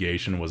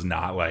obligation was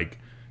not like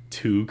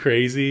too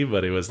crazy,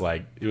 but it was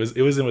like it was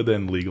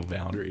within legal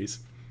boundaries.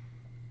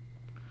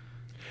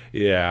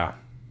 Yeah,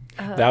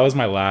 that was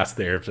my last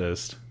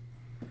therapist.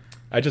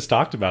 I just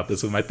talked about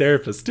this with my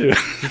therapist too.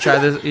 You try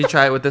this? You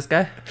try it with this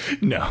guy?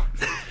 No,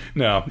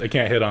 I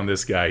can't hit on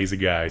this guy. He's a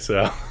guy,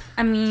 so.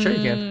 I mean... Sure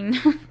you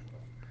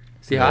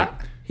Is he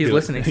hot? He's You're-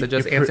 listening, so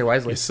just answer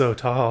wisely. You're so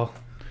tall.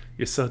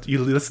 You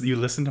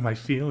listen to my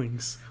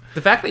feelings.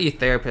 The fact that your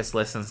therapist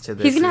listens to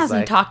this, He's gonna have is some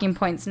like, talking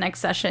points next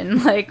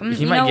session. Like,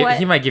 He you know what?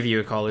 might give you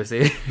a call or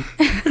see.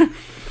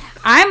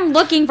 I'm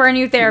looking for a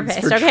new therapist.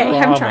 It's for Okay, trauma,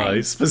 I'm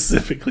trying.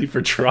 specifically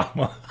for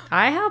trauma.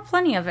 I have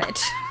plenty of it.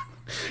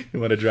 You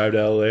want to drive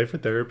to LA for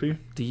therapy?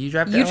 Do you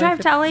drive? To You LA drive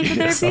for- to LA for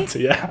Yes, therapy?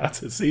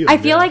 to see him. I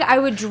feel yeah. like I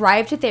would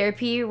drive to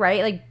therapy,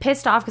 right? Like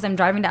pissed off because I'm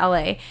driving to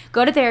LA,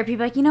 go to therapy,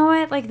 be like, you know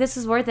what? Like this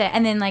is worth it.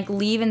 And then like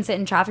leave and sit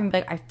in traffic and be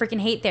like, I freaking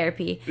hate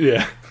therapy.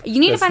 Yeah. You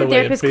need That's to find a the way it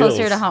therapist closer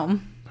feels. to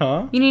home.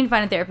 Huh? You need to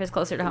find a therapist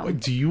closer to home.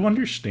 Do you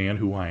understand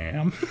who I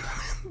am?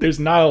 There's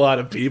not a lot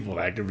of people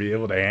that can be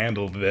able to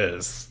handle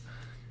this.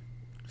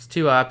 There's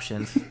two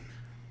options: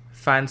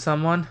 find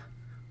someone,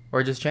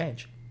 or just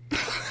change.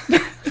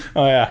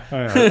 Oh yeah.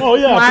 Oh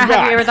yeah. I Have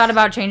forgot. you ever thought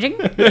about changing?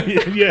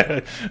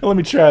 Yeah. Let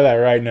me try that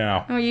right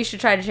now. Well, you should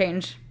try to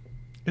change.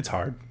 It's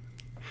hard.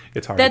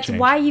 It's hard. That's to change.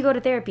 why you go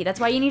to therapy. That's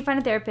why you need to find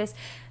a therapist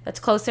that's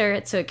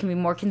closer so it can be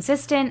more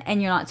consistent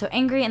and you're not so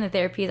angry and the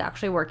therapy is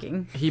actually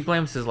working. He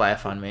blames his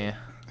life on me.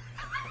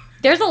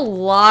 There's a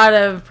lot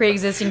of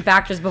pre-existing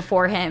factors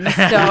before him, so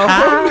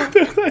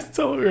I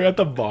told her at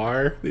the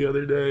bar the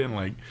other day, and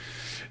like,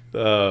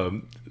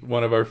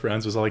 one of our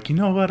friends was like, you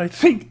know what? I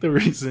think the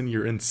reason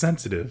you're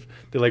insensitive.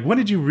 They're like, when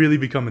did you really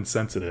become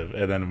insensitive?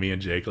 And then me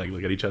and Jake like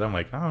look at each other. I'm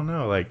like, I don't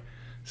know, like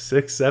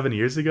 6-7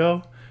 years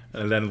ago.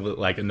 And then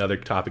like another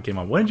topic came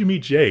on. When did you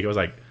meet Jake? I was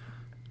like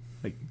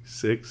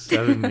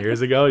 6-7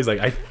 years ago. He's like,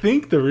 I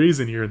think the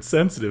reason you're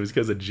insensitive is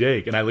because of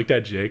Jake. And I looked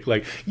at Jake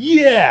like,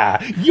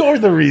 yeah, you're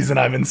the reason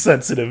I'm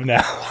insensitive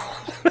now.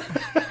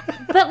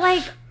 but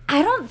like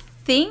I don't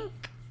think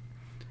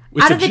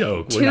It's out a of the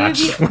joke. two We're not, of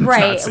you- we're not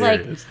right,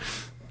 like- serious.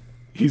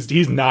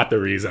 He's not the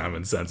reason I'm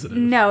insensitive.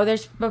 no,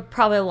 there's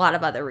probably a lot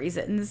of other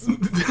reasons.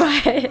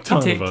 But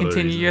Ton of other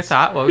Continue your reasons.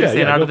 thought. What were you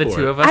saying out go of the for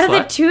two it. of us? out of the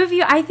what? two of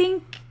you, I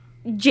think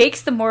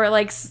Jake's the more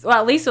like, well,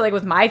 at least like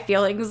with my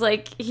feelings,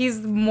 like he's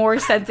more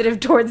sensitive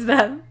towards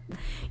them.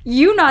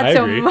 You not I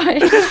so agree.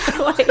 much.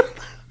 Like,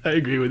 I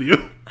agree with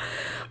you.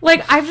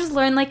 Like, I've just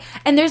learned, like,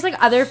 and there's, like,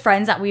 other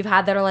friends that we've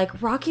had that are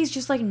like, Rocky's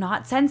just, like,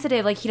 not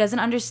sensitive. Like, he doesn't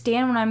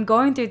understand when I'm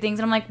going through things.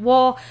 And I'm like,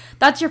 well,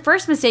 that's your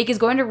first mistake, is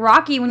going to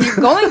Rocky when you're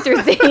going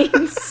through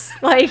things.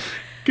 Like,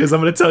 Because I'm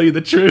going to tell you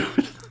the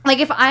truth. like,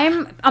 if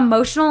I'm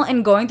emotional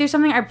and going through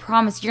something, I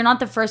promise you're not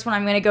the first one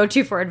I'm going to go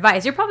to for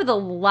advice. You're probably the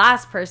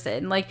last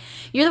person. Like,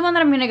 you're the one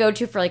that I'm going to go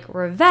to for, like,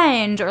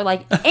 revenge or,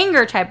 like,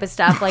 anger type of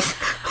stuff. Like,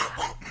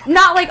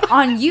 not, like,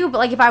 on you, but,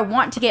 like, if I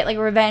want to get, like,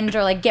 revenge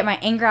or, like, get my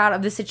anger out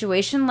of the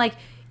situation, like,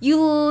 you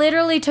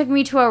literally took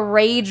me to a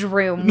rage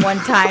room one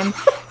time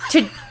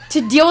to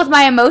deal with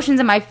my emotions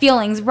and my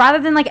feelings, rather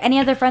than, like, any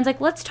other friends,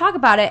 like, let's talk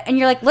about it. And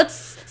you're like, let's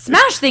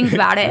smash things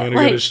about it. I'm going to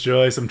Like, go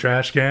destroy some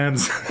trash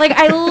cans. like,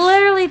 I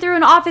literally threw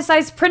an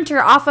office-sized printer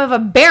off of a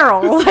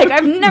barrel. Like,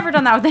 I've never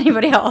done that with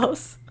anybody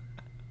else.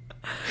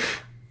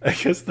 I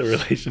guess the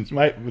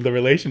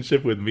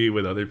relationship with me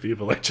with other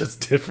people are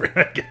just different,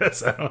 I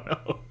guess. I don't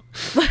know.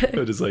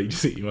 I'm just like,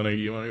 you want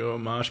to go to a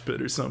mosh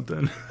pit or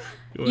something?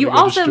 wanna You go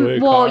also, destroy a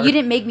well, car? you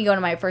didn't make me go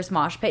to my first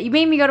mosh pit. You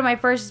made me go to my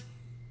first,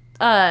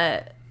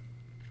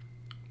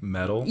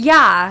 Metal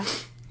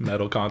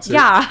concert.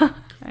 yeah.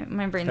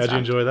 My brain's How'd you stopped.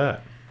 enjoy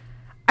that?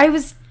 I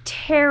was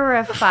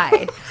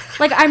terrified.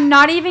 Like, I'm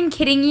not even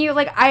kidding you.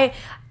 Like,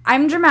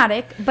 I'm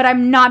dramatic, but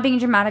I'm not being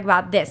dramatic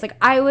about this. Like,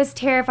 I was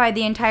terrified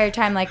the entire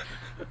time. Like,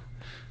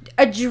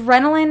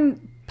 adrenaline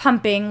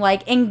pumping,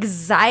 like,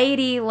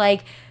 anxiety,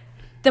 like,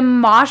 the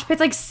mosh pits,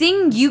 like,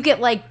 seeing you get,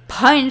 like,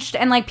 punched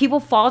and, like, people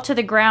fall to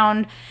the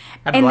ground.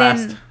 I had And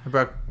blast.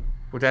 then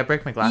Did I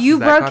break my glasses? you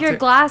that broke your concert?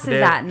 glasses I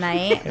did. that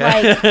night.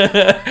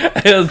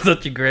 Like, It was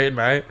such a great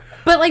night.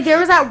 but, like, there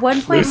was at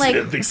one point, Lucy like,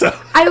 didn't think so.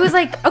 I was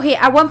like, okay,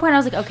 at one point I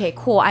was like, okay,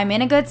 cool. I'm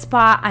in a good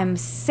spot. I'm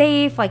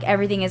safe. Like,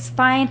 everything is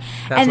fine.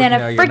 That's And then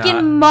when a you know you're freaking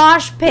not.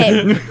 mosh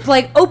pit,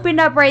 like,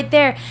 opened up right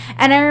there.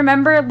 And I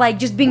remember, like,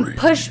 just being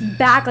pushed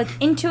back, like,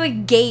 into a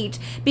gate,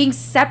 being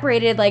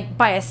separated, like,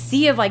 by a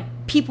sea of, like,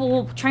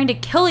 people trying to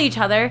kill each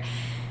other.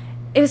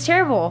 It was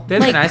terrible. They're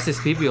like, the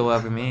nicest people you'll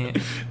ever meet.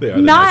 They are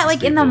the not, nicest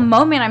like, in the people.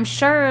 moment, I'm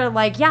sure,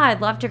 like, yeah,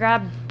 I'd love to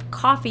grab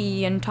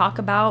coffee and talk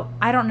about,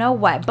 I don't know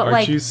what. But, Aren't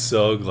like, you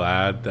so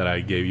glad that I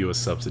gave you a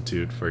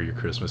substitute for your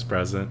Christmas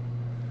present?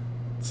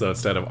 So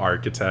instead of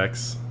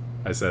architects,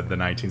 I said the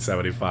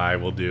 1975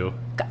 will do.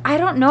 I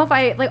don't know if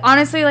I, like,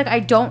 honestly, like,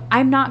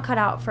 I'm not cut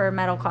out for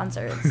metal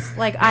concerts.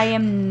 Like, I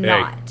am Hey.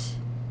 not.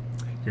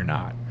 You're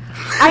not.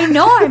 I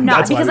know I'm not,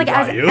 That's why because, we like,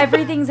 as got you.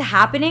 everything's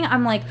happening,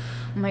 I'm like,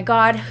 oh my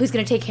god, who's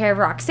gonna take care of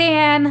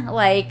Roxanne?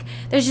 Like,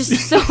 there's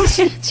just so much.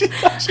 She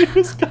thought she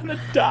was gonna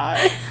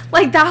die.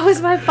 Like, that was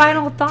my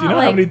final thought. Do you know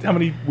like, how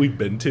many we've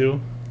been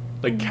to?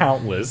 Like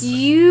countless.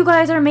 you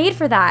guys are made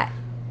for that.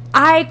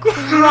 I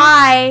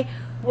cry.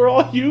 We're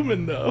all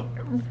human though.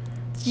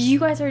 You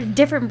guys are a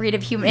different breed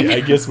of human. Yeah,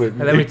 I guess we're. And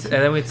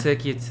then we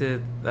took you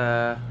to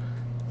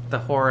the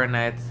horror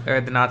nights, or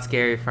the Not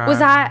Scary Farm. Was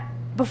that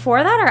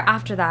before that or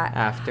after that?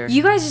 After.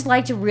 You guys just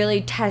like to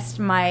really test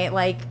my,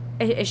 like,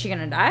 is she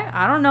gonna die?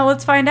 I don't know.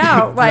 Let's find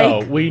out. Like,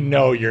 no, we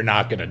know you're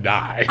not gonna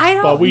die. I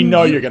don't- But we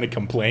know you- you're gonna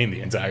complain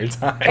the entire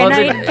time. And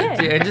I dude, did.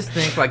 dude, and just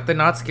think, like, the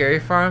Not Scary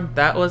Farm,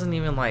 that wasn't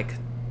even, like,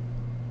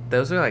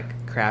 those are,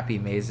 like, crappy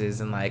mazes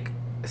and, like,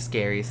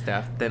 scary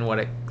stuff than what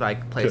it,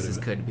 like, places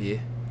Could've could be.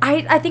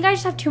 I think I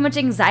just have too much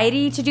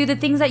anxiety to do the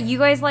things that you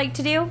guys like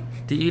to do.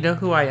 Do you know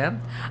who I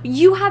am?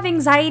 You have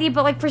anxiety,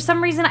 but, like, for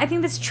some reason, I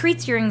think this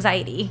treats your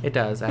anxiety. It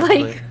does,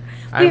 actually. Like,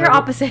 I we are remember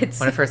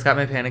opposites. When I first got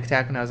my panic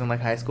attack when I was in, like,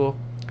 high school,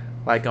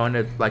 like, going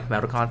to, like,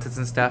 metal concerts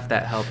and stuff,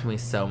 that helped me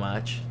so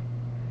much.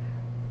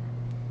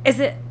 Is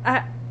it?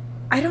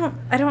 I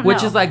don't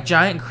Which know. is, like,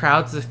 giant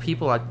crowds of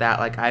people like that.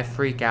 Like, I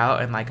freak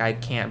out and, like, I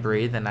can't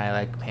breathe and I,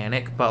 like,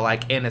 panic. But,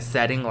 like, in a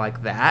setting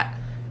like that,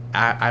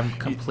 I'm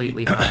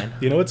completely fine.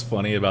 You know what's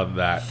funny about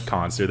that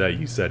concert that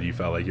you said you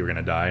felt like you were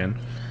gonna die in?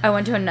 I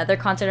went to another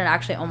concert and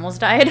actually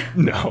almost died.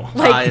 No.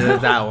 Like-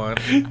 That one.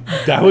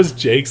 That was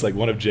Jake's, like,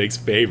 one of Jake's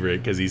favorite,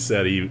 because he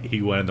said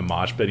he went in the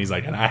mosh pit and he's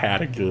like, and I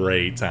had a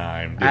great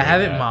time doing I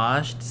haven't that.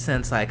 moshed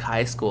since, like,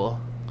 high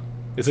school.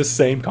 It's the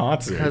same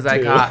concert. Because I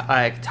too. got,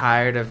 like,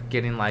 tired of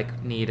getting,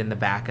 like, kneed in the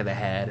back of the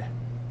head.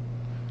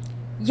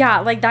 Yeah,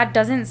 like, that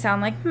doesn't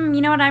sound like, you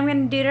know what I'm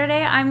gonna do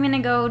today? I'm gonna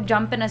go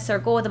jump in a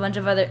circle with a bunch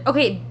of other.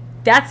 Okay,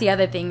 that's the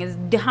other thing, is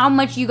how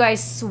much you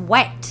guys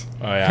sweat.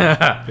 Oh,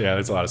 yeah. Yeah,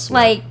 there's a lot of sweat.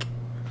 Like,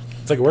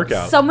 It's like a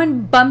workout.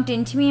 someone bumped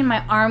into me and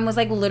my arm was,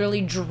 like,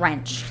 literally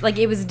drenched. Like,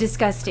 it was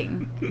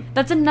disgusting.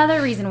 That's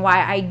another reason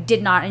why I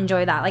did not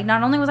enjoy that. Like,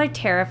 not only was I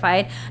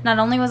terrified, not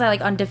only was I,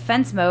 like, on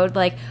defense mode,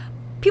 like,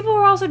 people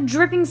were also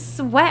dripping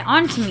sweat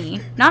onto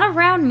me. Not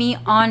around me,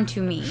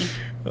 onto me.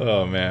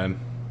 Oh, man.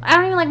 I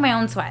don't even like my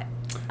own sweat.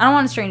 I don't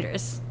want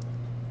strangers.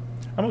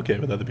 I'm okay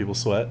with other people's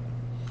sweat.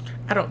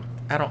 I don't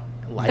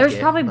like There's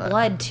it, probably but-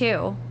 blood,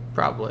 too.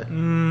 Probably.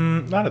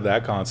 Not at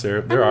that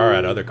concert. There are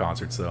at other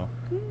concerts, though.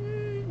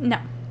 No.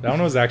 That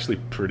one was actually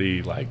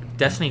pretty, like...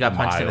 Destiny got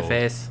punched in the mild.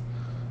 face.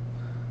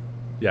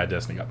 Yeah,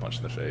 Destiny got punched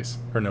in the face.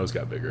 Her nose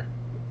got bigger.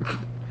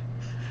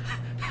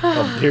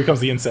 Oh, here comes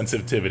the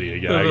insensitivity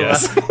again, I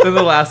guess. Then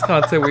the last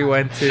concert we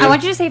went to. I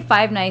want you to say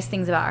 5 nice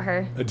things about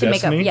her to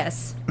make up. Destiny?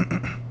 Yes.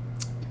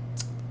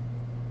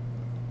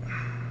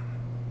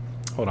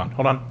 Hold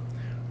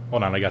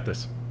on. I got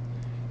this.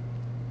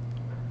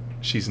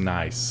 She's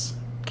nice.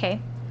 Okay.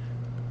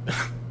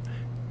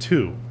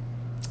 2.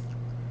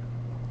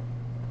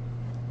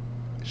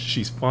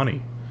 She's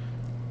funny.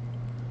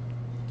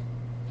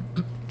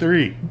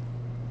 3.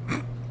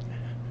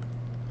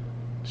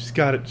 She's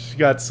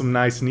got some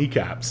nice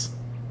kneecaps.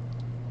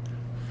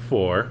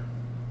 4.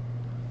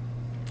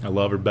 I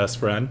love her best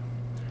friend.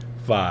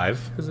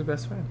 5. Who's the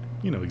best friend?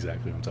 You know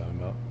exactly what I'm talking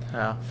about.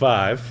 Oh.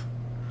 5.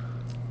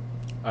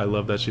 I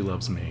love that she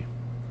loves me.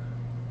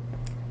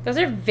 Those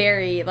are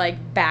very,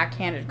 like,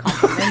 backhanded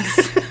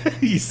compliments.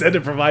 You said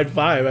to provide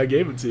 5. I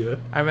gave it to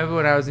you. I remember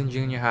when I was in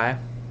junior high,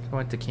 I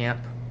went to camp,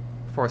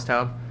 Forest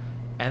Town,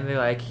 and they're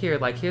like, here's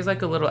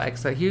like a little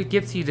extra. He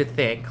gets you to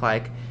think,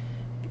 like,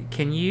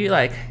 can you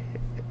like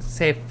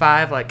say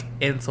 5 like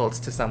insults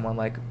to someone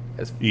like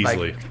as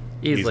Easily. like,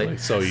 easily.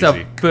 So easy.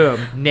 So boom,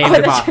 named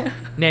them that's-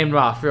 off, named them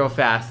off real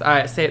fast. All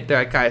right, they're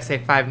like, guys, say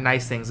 5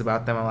 nice things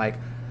about them. I'm like,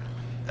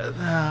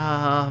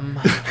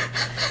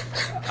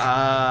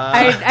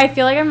 I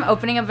feel like I'm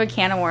opening up a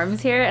can of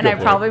worms here, and Go I'm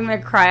for probably going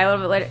to cry a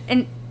little bit later.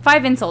 And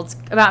 5 insults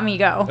about me,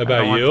 go. About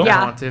I don't you? Want, I Yeah.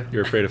 don't want to.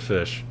 You're afraid of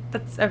fish.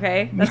 That's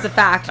okay. That's a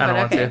fact, I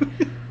but don't okay.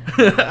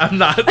 want to. I'm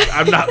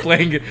not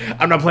playing.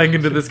 I'm not playing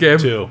into this game.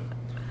 2.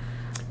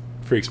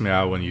 Freaks me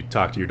out when you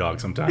talk to your dog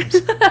sometimes.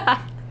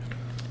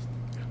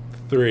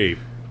 3.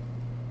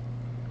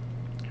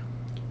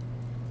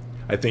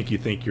 I think you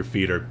think your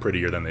feet are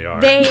prettier than they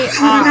are. They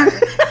are.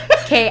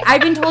 Okay,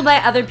 I've been told by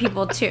other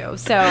people too,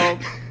 so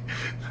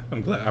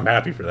I'm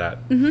happy for that.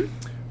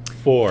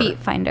 4. feet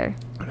finder.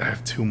 I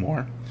have 2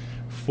 more.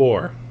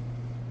 4.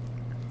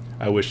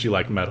 I wish you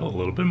liked metal a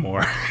little bit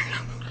more.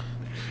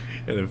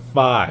 And then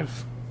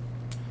 5.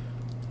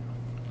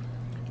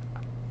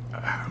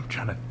 I'm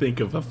trying to think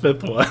of a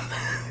 5th one.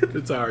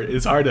 It's hard.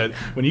 It's hard to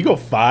when you go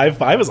 5.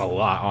 5 is a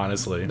lot,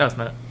 honestly. No, it's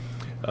not.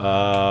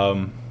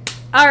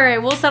 All right,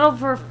 we'll settle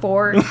for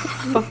 4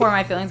 before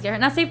my feelings get hurt.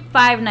 Now say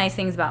 5 nice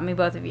things about me,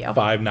 both of you.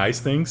 5 nice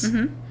things.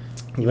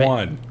 Mm-hmm.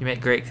 1. You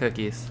make great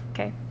cookies.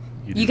 Okay.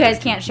 do You guys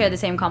great. can't share the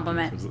same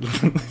compliment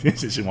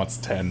She wants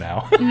 10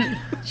 now.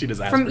 She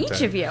just asked from for each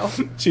 10. of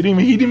you. He didn't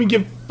even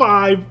give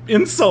 5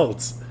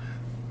 insults.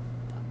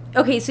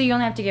 Okay, so you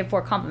only have to give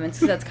 4 compliments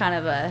because that's kind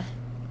of a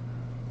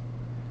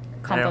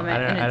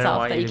compliment in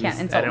itself that you can't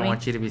insult I don't me.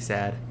 want you to be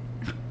sad.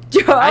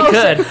 Oh, I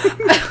could.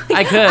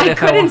 I could. I if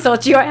could I wa-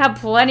 insult you. I have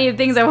plenty of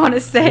things I want to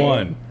say.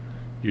 1.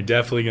 You're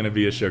definitely going to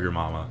be a sugar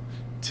mama.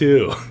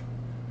 2.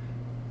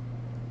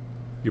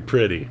 You're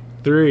pretty.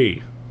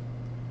 3.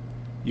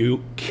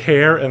 You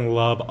care and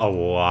love a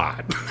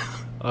lot.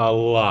 A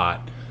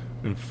lot.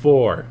 And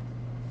 4.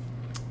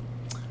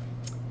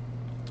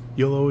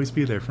 You'll always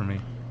be there for me.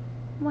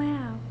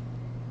 Wow.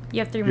 You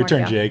have 3 Your more. turn,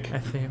 to go. Jake. I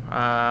think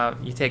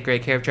you take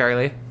great care of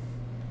Charlie.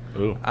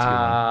 Ooh, that's a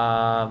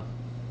good one.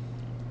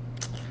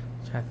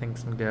 Trying to think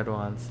some good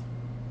ones.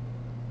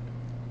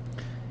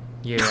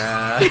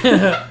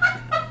 Yeah.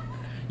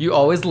 You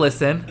always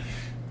listen,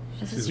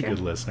 This She's is a true. good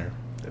listener.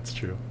 That's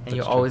true. and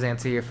you That's true. always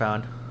answer your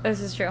phone. This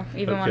is true.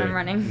 Even when Okay, I'm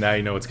running. Now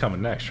you know what's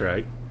coming next,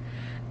 right?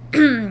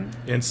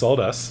 Insult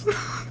us,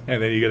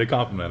 and then you get to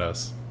compliment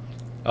us.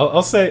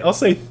 I'll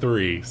say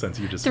 3 since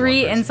you just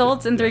 3 want this.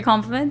 insults and 3 Yeah.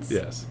 compliments?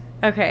 Yes.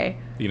 Okay.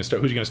 You gonna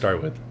start? Who's you gonna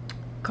start with?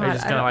 Are you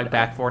just gonna like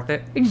back forth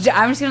it? I'm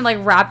just gonna like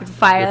rapid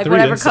fire, The like 3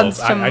 whatever insults.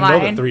 comes to I know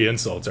the mind. 3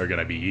 insults are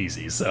gonna be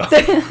easy. So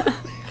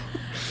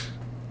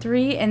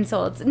 3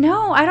 insults.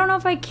 No, I don't know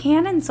if I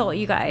can insult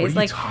you guys. What are you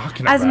like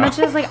talking as about? much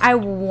as like I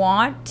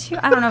want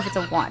to. I don't know if it's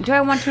a want. Do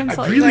I want to I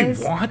insult really you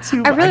guys? want to.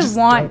 I but really just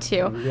want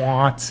don't to.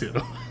 Want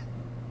to.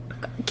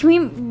 Can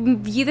we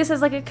view this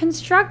as like a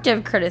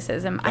constructive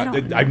criticism? I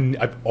don't. know.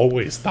 I've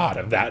always thought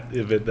of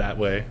it that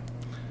way.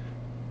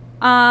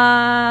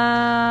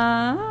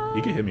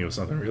 You could hit me with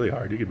something really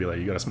hard. You could be like,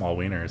 you got a small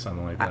wiener or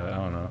something like that. I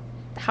don't know.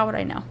 How would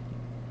I know?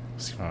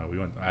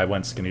 I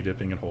went skinny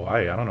dipping in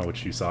Hawaii. I don't know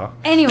what you saw.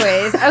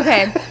 Anyways,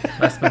 okay.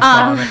 Must have been small.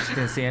 I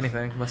didn't see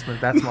anything. Must have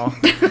been that small.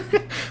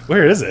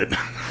 Where is it?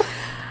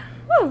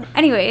 Woo.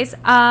 Anyways,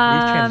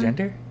 Are you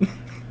transgender?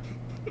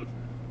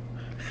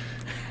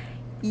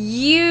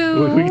 you.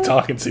 Who are you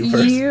talking to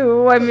first?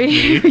 You. I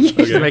mean, Just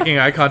Okay. making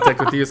eye contact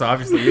with you, so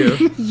obviously you.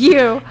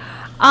 you.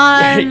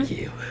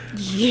 You.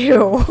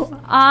 You.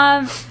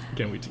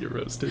 Can't wait to get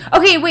roasted.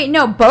 Okay, wait,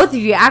 no, both of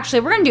you.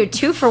 Actually, we're gonna do a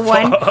 2 for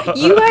 1.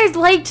 You guys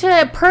like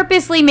to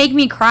purposely make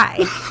me cry.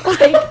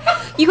 Like,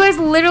 you guys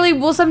literally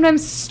will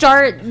sometimes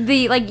start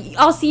the like.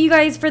 I'll see you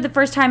guys for the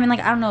first time in like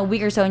I don't know a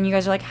week or so, and you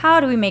guys are like, "How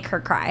do we make her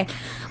cry?"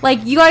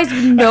 Like, you guys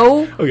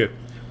know. Okay.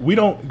 We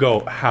don't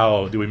go,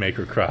 how do we make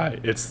her cry?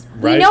 It's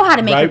right. know how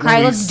to make her right cry,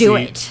 when we let's do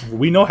it.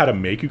 We know how to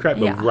make you cry,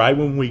 but Yeah. right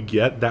when we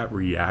get that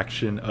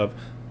reaction of,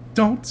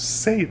 don't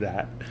say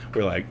that,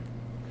 we're like,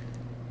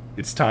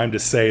 it's time to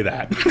say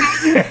that.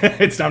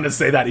 It's time to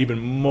say that even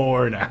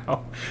more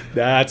now.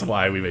 That's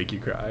why we make you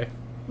cry.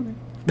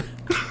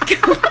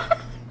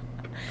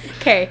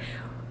 Okay,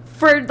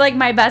 for like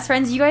my best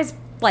friends, you guys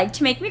like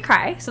to make me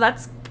cry, so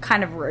that's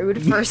kind of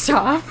rude. First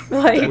off,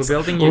 like We're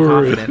building your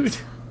rude.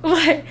 confidence.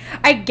 Like,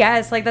 I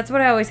guess, like, that's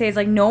what I always say is,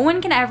 like, no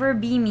one can ever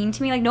be mean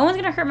to me. Like, no one's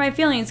gonna hurt my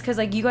feelings because,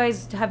 like, you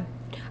guys have...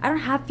 I don't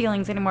have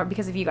feelings anymore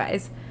because of you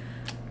guys.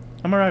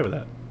 I'm alright with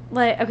that.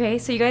 Like, okay,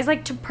 so you guys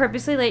like to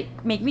purposely,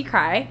 like, make me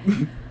cry.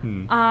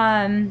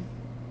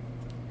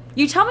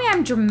 You tell me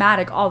I'm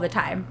dramatic all the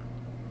time.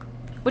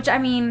 Which, I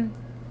mean,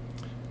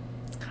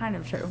 it's kind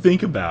of true.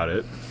 Think about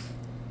it.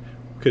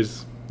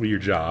 Because with your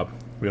job,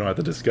 we don't have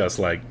to discuss,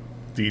 like,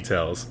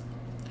 details.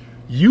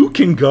 You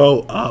can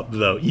go up,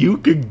 though. You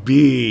could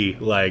be,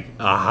 like,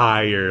 a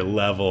higher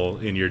level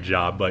in your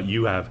job, but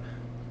you have,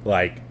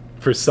 like,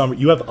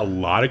 you have a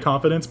lot of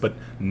confidence, but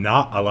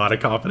not a lot of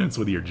confidence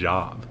with your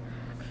job.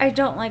 I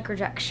don't like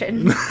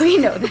rejection. We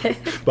know that.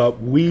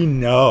 But we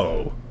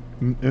know.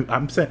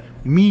 I'm saying,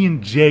 me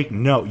and Jake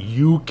know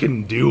you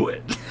can do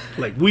it.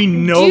 Like, we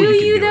know Do you can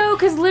you, do though? it.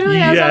 Because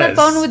literally I was on the Yes.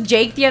 phone with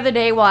Jake the other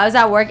day while I was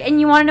at work, and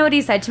you want to know what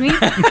he said to me?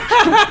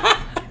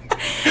 I'm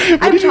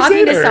did you say talking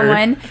to to her?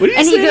 someone, What did you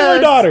and say to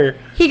her daughter?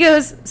 He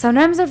goes,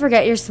 sometimes I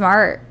forget you're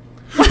smart.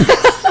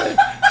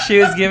 She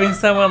was giving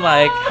someone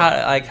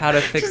how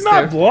to fix She's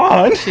their. not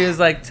blonde. She was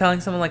like telling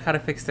someone like how to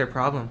fix their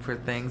problem for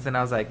things, and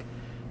I was like,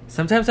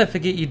 sometimes I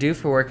forget you do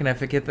for work, and I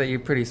forget that you're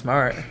pretty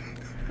smart.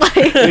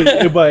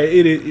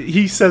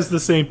 He says the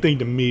same thing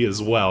to me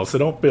as well, so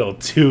don't feel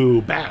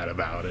too bad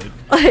about it.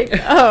 Like,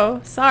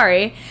 oh,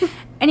 sorry.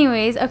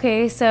 Anyways,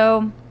 okay,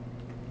 so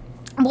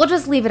we'll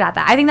just leave it at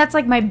that. I think that's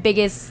like my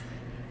biggest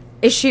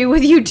issue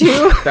with you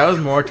two. That was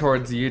more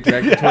towards you,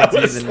 directed towards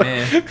you than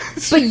me.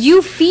 But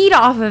you feed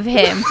off of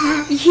him.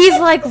 He's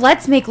like,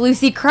 let's make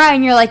Lucy cry,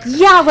 and you're like,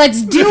 yeah,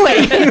 let's do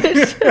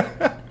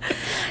it.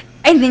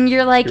 And then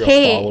you're like, You're a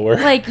hey, follower.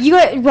 like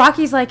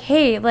Rocky's like,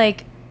 hey,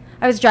 like,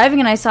 I was driving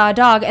and I saw a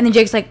dog, and then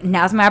Jake's like,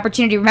 now's my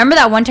opportunity. Remember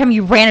that one time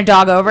you ran a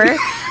dog over?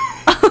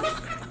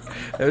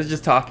 I was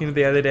just talking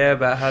the other day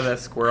about how that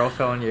squirrel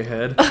fell on your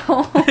head.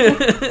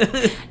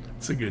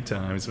 It's a good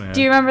times, man.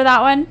 Do you remember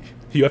that one?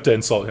 You have to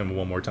insult him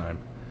one more time.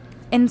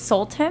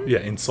 Insult him? Yeah,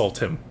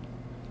 insult him.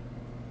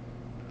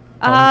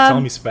 Tell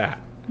him he's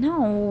fat.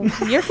 No,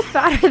 you're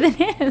fatter than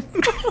him.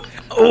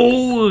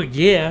 Oh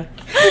yeah.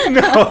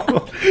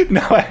 No,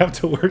 now I have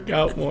to work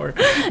out more.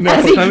 No,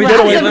 As he let me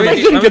grabs get away. him Let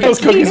me like get those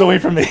cookie. cookies away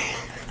from me.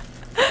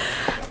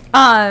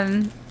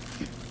 I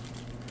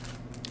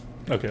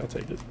Okay, I'll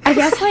take it.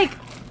 guess like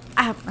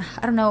I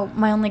don't know.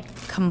 My only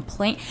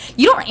complaint: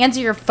 you don't answer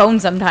your phone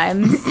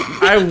sometimes.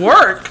 I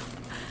work.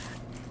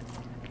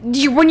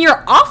 When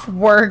you're off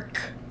work.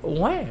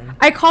 When?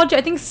 I called you.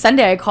 I think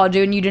Sunday I called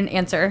you and you didn't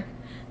answer.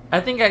 I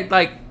think I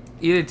like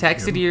either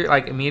texted you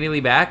like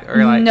immediately back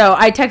or like. No,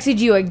 I texted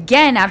you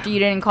again after you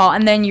didn't call,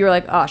 and then you were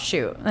like, "Oh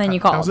shoot!" And then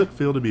you called. How's it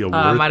feel to be a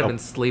I might have been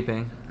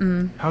sleeping.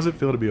 How's it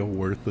feel to be a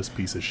worthless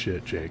piece of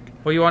shit, Jake?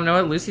 Well, you want to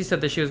know what? Lucy said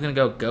that she was gonna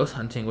go ghost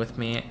hunting with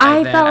me. And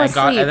I then fell got,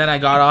 asleep. and then I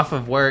got off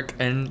of work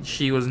and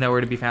she was nowhere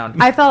to be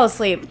found. I fell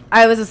asleep.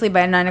 I was asleep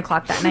by 9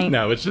 o'clock that night.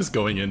 No, it's just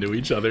going into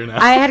each other now.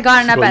 I had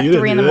gotten up Well, at you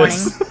didn't 3 in do the morning.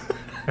 this.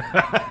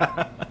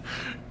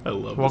 I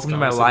love this Welcome to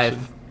my conversation.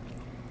 life.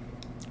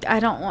 I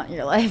don't want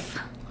your life.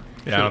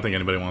 Yeah, I don't think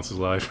anybody wants his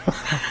life.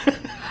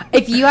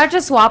 If you had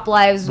to swap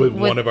lives with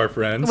one of our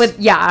friends.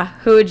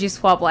 who would you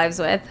swap lives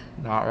with?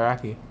 Not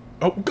Rocky.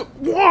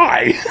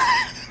 Why?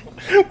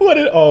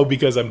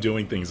 Because I'm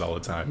doing things all the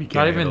time. You can't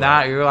Not even handle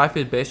that. Your life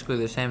is basically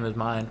the same as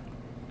mine.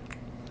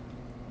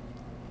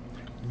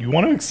 You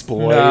want to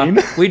explain?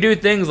 No, we do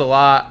things a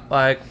lot.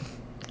 Like,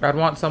 I'd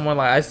want someone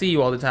like I see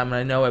you all the time and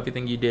I know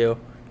everything you do.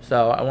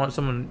 So I want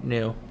someone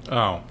new.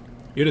 Oh,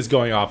 you're just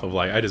going off of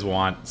like I just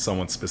want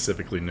someone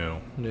specifically new.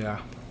 Yeah.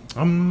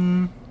 I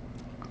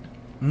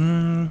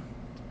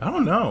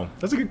don't know.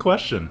 That's a good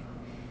question.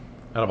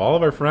 Out of all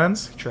of our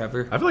friends,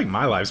 Trevor. I feel like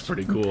my life's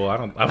pretty cool.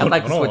 I'd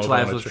like to switch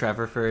lives with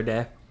Trevor for a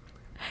day.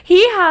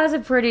 He has a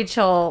pretty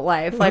chill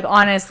life. Like,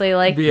 honestly,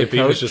 like, Be a If he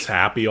was coach. just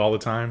happy all the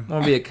time. I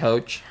want to be a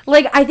coach.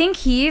 I think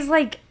he's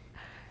like,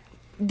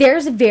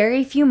 there's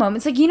very few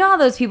moments. Like, you know how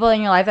those people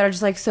in your life that are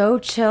just like so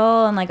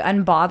chill and like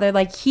unbothered?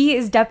 Like, he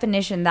is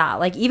definition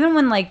that. Like, even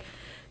when like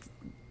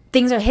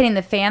things are hitting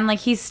the fan, like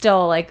he's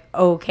still like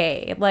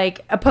okay. Like,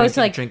 opposed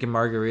to like drinking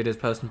margaritas,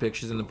 posting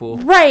pictures in the pool.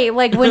 right,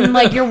 like when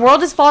like your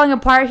world is falling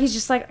apart, he's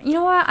just like, you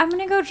know what? I'm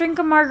gonna go drink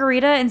a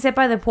margarita and sit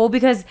by the pool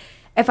because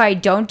if I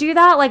don't do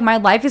that, like my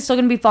life is still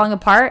gonna be falling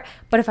apart.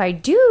 But if I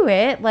do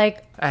it,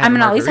 like I'm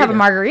gonna at least have a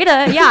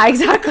margarita. Yeah,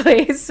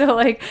 exactly. So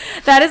like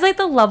that is like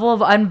the level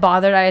of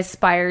unbothered I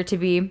aspire to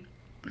be.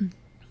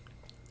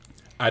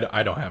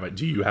 I don't have it.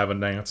 Do you have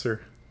an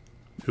answer?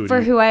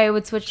 Who I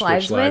would switch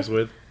lives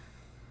with?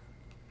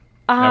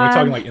 Are we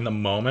talking like in the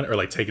moment or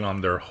like taking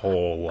on their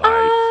whole life?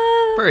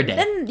 For a day.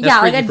 And, Let's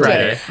yeah, like Freaky a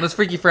Friday. day. Let's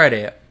Freaky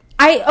Friday it.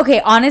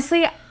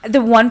 Honestly,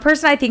 the one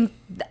person I think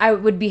I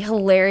would be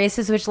hilarious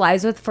to switch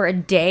lives with for a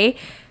day,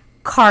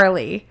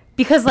 Carly.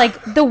 Because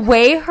like the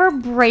way her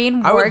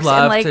brain works I would love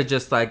and like to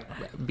just like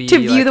be to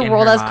view like, the in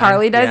world her as mind.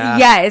 Carly does. Yeah.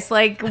 Yes,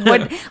 like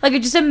what like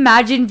just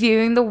imagine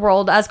viewing the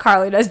world as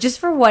Carly does just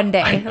for one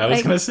day. I was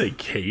Like, gonna say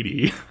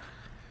Katie.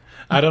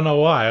 I don't know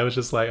why. I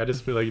just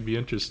feel like it'd be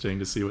interesting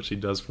to see what she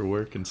does for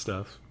work and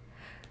stuff.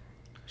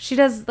 She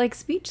does like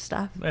speech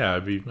stuff. Yeah, I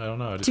don't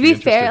know. I'd just To be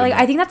interested fair, in like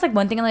that. I think that's like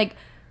one thing. Like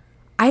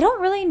I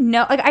don't really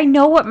know. Like I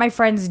know what my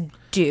friends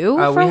do.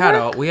 For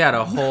work. we had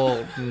a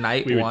whole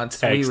night We were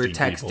once. We were texting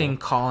texting, people.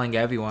 calling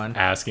everyone,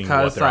 Asking what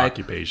 'cause, their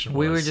occupation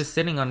We were was. just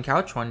sitting on the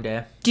couch one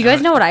day. Do you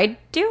guys know what I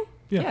do?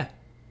 Yeah.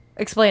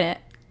 Explain it.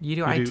 You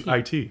do We IT. do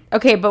IT.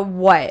 Okay, but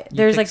what? You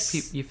There's like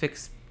fix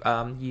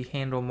you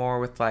handle more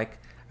with like,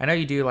 I know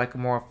you do like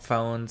more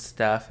phone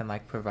stuff and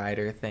like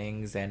provider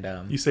things and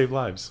You save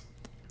lives.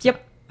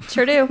 Yep,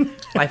 sure do.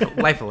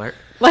 life alert.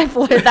 Life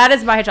alert. That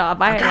is my job.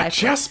 My life.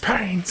 Chest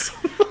pains.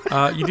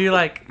 You do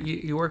like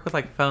you work with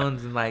like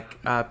phones and like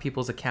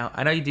people's account.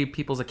 I know you do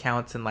people's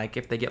accounts and like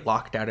if they get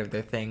locked out of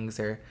their things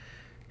or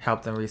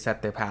help them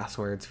reset their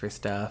passwords for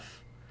stuff.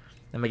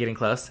 Am I getting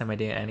close? Am I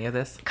doing any of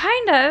this?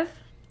 Kind of.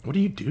 What do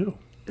you do?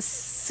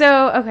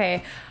 So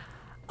okay,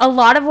 a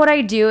lot of what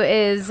I do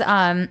is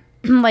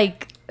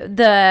like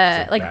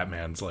the Like like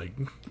Batman's like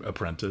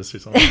apprentice or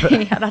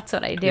something. yeah, that's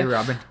what I do. You're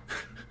Robin.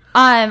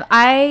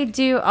 I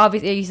do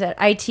obviously you said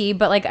IT,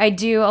 but like I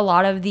do a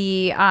lot of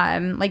the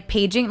like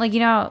paging. Like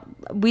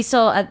we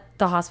still at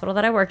the hospital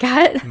that I work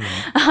at,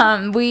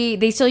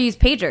 they still use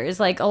pagers.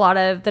 Like a lot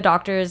of the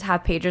doctors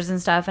have pagers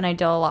and stuff, and I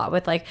deal a lot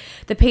with like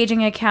the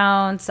paging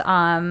accounts,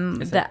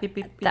 the beep, beep,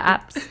 beep, the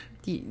apps,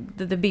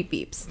 the beep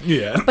beeps.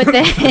 Yeah. But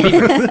then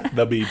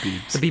The beep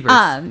beeps. The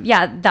beepers.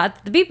 yeah, that's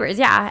the beepers,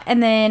 yeah.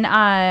 And then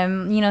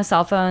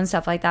cell phones,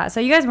 stuff like that. So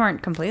you guys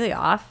weren't completely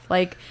off.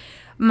 Like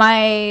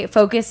my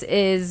focus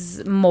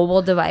is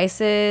mobile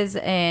devices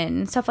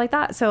and stuff like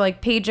that. So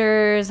like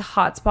pagers,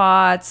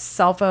 hotspots,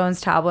 cell phones,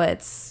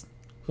 tablets.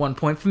 1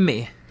 point from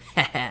me.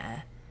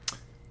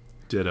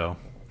 Ditto.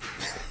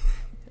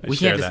 We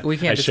can't just- we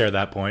can't I just- share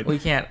that point. We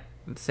can't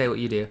say what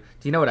you do.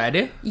 Do you know what I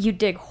do? You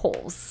dig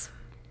holes.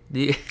 Do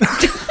you-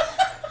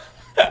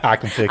 I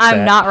can fix that.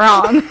 I'm not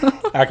wrong.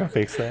 I can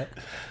fix that.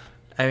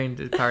 I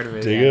mean, part of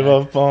it. Dig yeah. him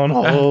up on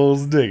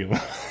holes, dig him.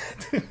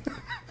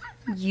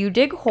 You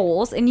dig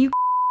holes and you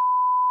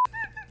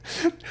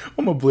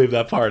I'm gonna bleep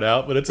that part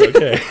out, but it's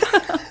okay.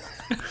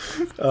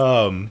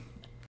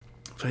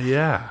 But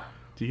yeah,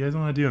 do you guys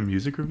want to do a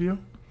music review?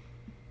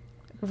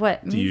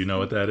 what? Do you know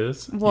what that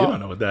is? Well, you don't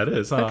know what that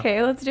is, huh?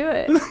 Okay, let's do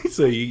it.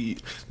 So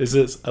this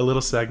is a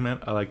little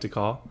segment I like to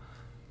call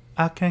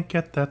 "I Can't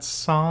Get That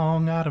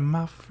Song Out of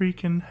My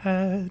Freaking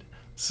Head."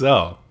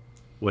 So,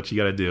 what you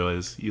got to do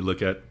is you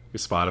look at your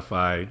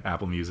Spotify,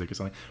 Apple Music, or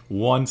something.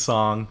 One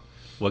song,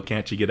 what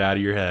can't you get out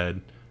of your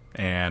head,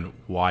 and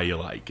why you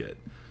like it.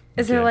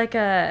 Is there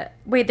Okay.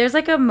 like there's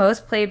like a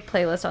most played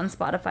playlist on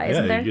Spotify,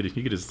 isn't Yeah, there? you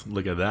could just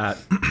look at that.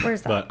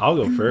 Where's that? But I'll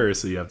go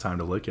first so you have time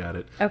to look at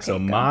it. Okay, So go.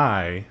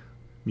 my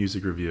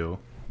music review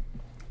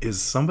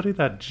is somebody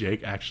that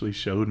Jake actually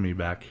showed me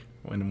back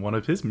in one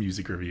of his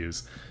music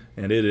reviews,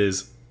 and it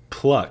is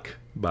Pluck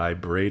by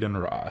Braden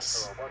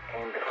Ross.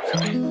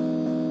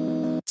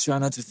 Try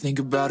not to think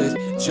about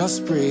it,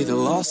 just breathe. A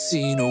lost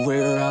scene, no way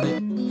around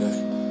it.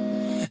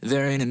 Yeah.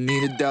 There ain't a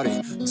need to doubt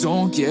it.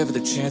 Don't give it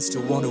the chance to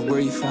wonder where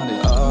you found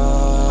it.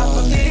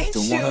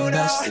 Don't wanna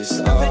mess this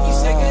up.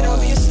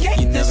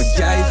 You never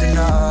gave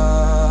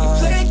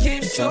enough.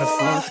 You're trying to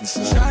fall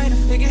inside. Trying to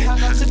figure how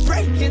not to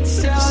break and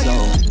tell So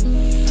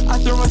you. I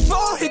throw my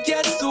phone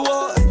against the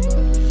wall.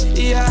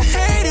 Yeah, I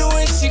hate it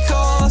when she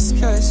calls,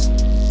 cause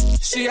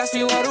she asked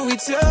me what do we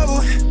do.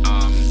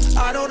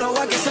 I don't know,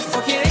 I guess I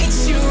fucking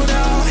hate you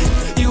now.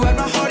 You had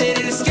my heart and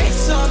it escaped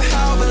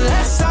somehow, but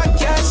let's not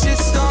get shit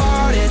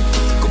started.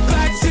 Go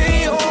back to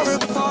your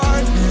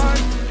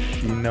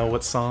apartment. You know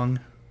what song?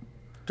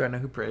 Do I know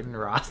who Braden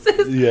Ross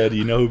is? Yeah, do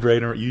you know who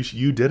Braden?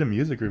 You did a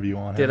music review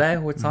on him. Did I?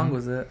 What song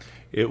was it?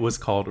 It was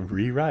called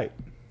Rewrite.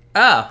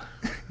 Oh,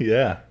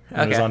 Yeah,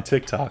 and it was Okay. on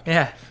TikTok.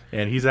 yeah.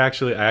 And I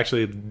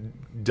actually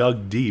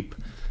dug deep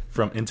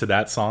into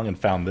that song and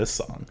found this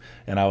song.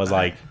 And I was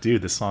like,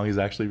 dude, this song is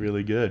actually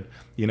really good.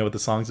 You know what the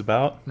song's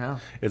about? No.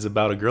 It's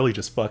about a girl he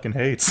just fucking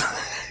hates.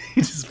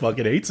 He just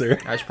fucking hates her.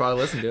 I should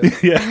probably listen to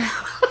it. Yeah.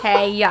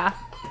 Hey, yeah.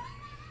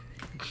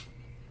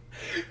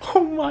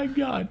 Oh my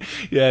god.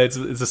 Yeah, it's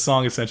a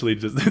song essentially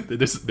just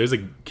there's a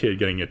kid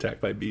getting attacked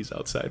by bees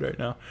outside right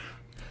now.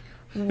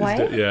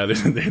 What? Yeah, I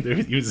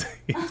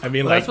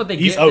mean, Well, like, that's what they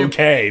he's get. They're-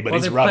 okay, but well,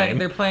 he's they're running.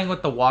 They're playing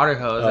with the water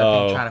hose. I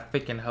Oh. think trying to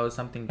freaking hose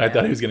something I down.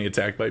 thought he was getting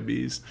attacked by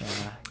bees. Yeah,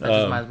 that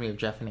just reminds me of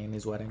Jeff and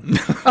Amy's wedding.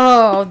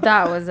 Oh,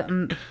 that was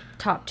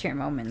top tier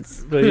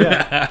moments. But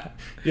yeah,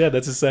 yeah,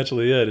 that's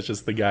essentially it. It's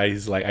just the guy.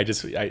 He's like,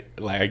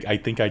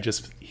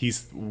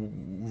 he's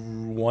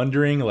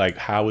wondering like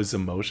how his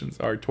emotions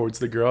are towards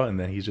the girl, and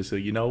then he's just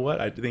like, you know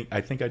what? I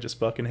think I just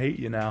fucking hate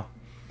you now.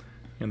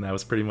 And that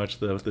was pretty much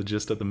the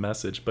gist of the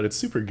message. But it's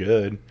super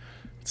good.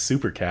 It's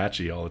super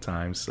catchy all the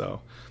time. So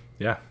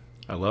yeah,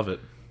 I love it.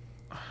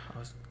 I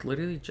was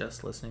literally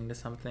just listening to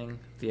something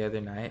the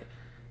other night,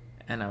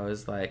 and I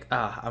was like,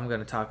 I'm going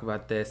to talk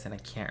about this, and I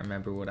can't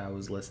remember what I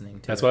was listening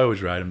to. That's why I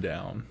always write them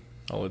down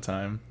all the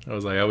time.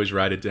 I always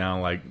write it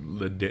down like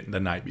the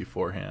night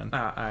beforehand.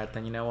 All right,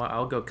 then you know what?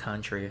 I'll go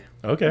country.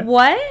 Okay,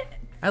 What?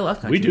 I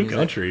love country we do music.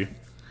 country.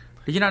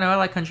 Did you not know I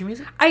like country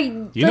music?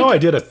 You know, I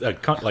did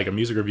a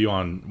music review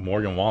on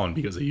Morgan Wallen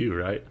because of you,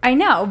 right? I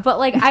know, but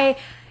like I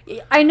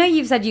know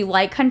you've said you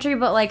like country,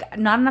 but like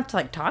not enough to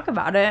like talk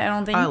about it. I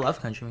don't think. I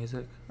love country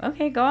music.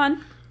 Okay, go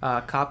on.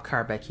 Cop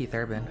Car by Keith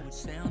Urban.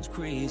 Sounds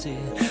crazy,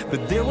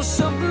 but there was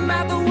something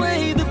about the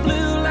way the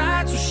blue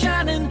lights were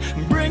shining,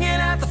 bringing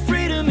out the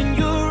freedom in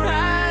your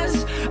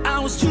eyes. I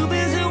was too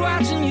busy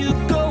watching you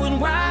going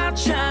wild,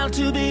 child,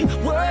 to be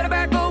worried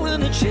about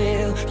going to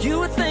jail. You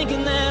were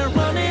thinking that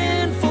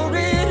running for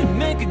it would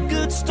make a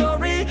good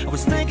story. I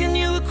was thinking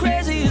you were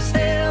crazy as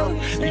hell.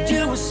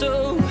 You were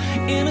so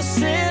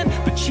innocent,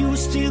 but you were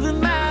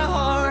stealing my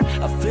heart.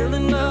 I fell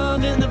in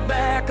love in the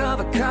back of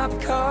a cop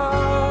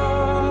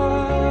car.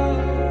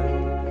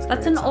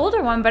 That's an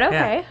older one, but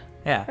okay.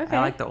 Yeah. Okay. I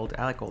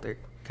like older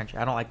country.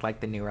 I don't like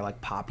the newer like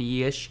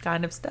poppy-ish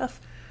kind of stuff.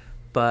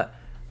 But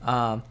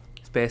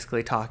it's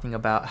basically talking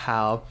about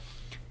how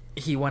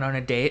he went on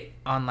a date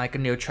on like a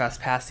no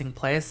trespassing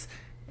place.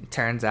 It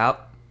turns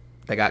out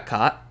they got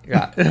caught.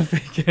 Got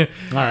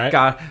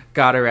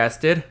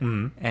arrested.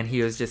 Mm-hmm. And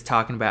he was just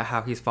talking about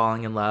how he's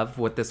falling in love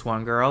with this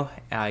one girl,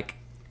 like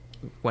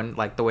when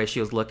like the way she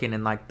was looking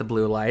in like the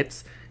blue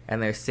lights,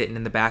 and they're sitting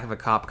in the back of a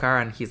cop car,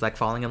 and he's like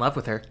falling in love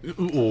with her.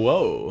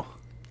 Whoa.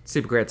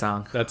 Super great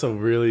song. That's a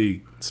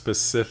really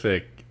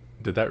specific...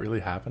 Did that really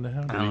happen to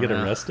him? Did he get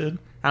arrested?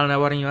 I don't know.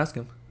 Why don't you ask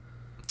him?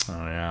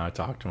 Oh, yeah. I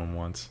talked to him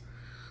once.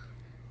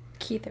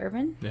 Keith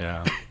Urban.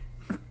 Yeah.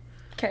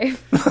 Okay.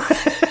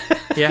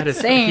 He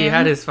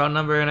had his phone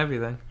number and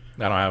everything.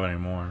 I don't have it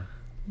anymore.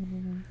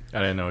 I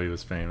didn't know he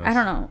was famous. I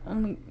don't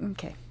know.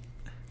 Okay.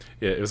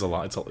 Yeah, it was a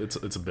lot.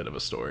 It's a bit of a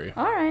story.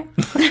 All right.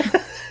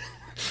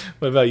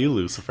 What about you,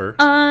 Lucifer?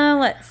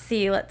 Let's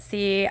see.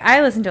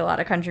 I listen to a lot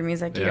of country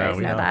music. You guys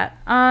know that.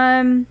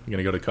 You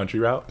gonna go the country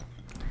route?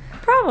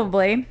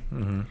 Probably.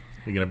 Mm-hmm.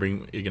 You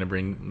gonna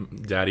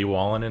bring Daddy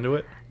Wallen into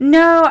it?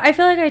 No, I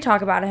feel like I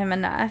talk about him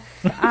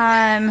enough.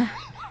 At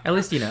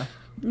least you know.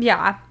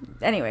 Yeah.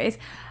 Anyways,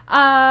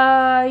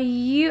 have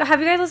you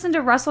guys listened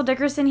to Russell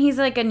Dickerson? He's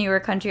like a newer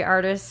country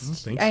artist. I don't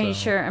think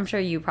so. I'm sure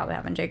you probably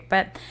haven't, Jake.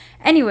 But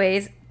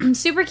anyways,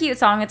 super cute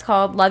song. It's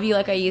called "Love You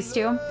Like I Used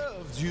to."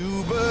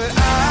 You, but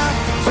I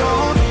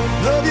don't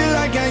love you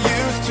like I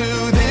used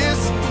to.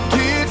 This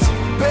gets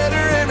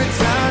better every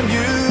time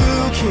you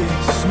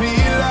kiss me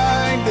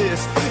like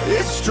this.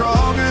 It's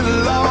stronger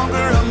the longer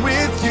I'm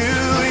with you.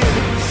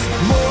 It's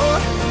more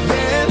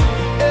than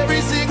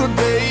every single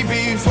day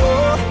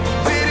before.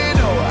 Didn't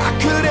know I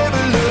could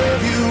ever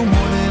love you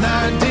more than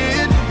I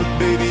did, but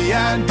baby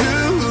I do.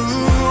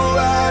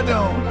 I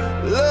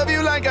don't love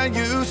you like I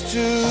used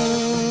to.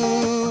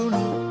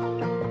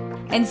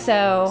 And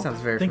so Sounds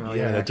very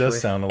familiar. Yeah, that actually.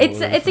 does sound a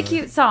little... it's a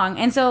cute song.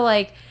 And so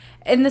like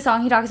in the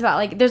song he talks about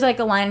like there's like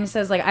a line that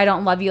says like I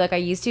don't love you like I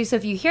used to. So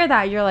if you hear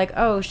that you're like,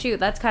 oh shoot,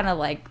 that's kind of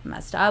like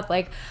messed up.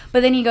 Like,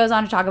 but then he goes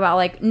on to talk about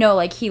like no,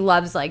 like he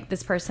loves like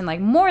this person like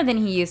more than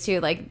he used to,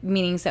 like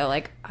meaning so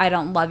like I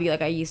don't love you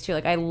like I used to,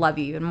 like I love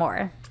you even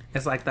more.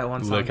 It's like that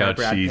one song Look by how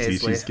Brad cheesy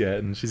Paisley. she's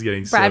getting. She's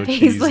getting Brad so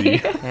Paisley.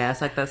 cheesy. Yeah,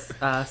 it's like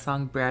that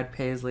song Brad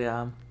Paisley.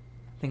 I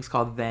think it's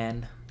called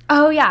Then.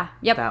 Oh yeah,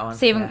 yep. That one,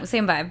 Same yeah.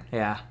 same vibe.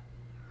 Yeah.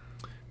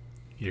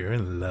 You're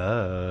in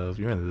love.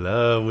 You're in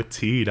love with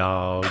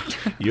T-Dog.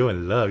 You're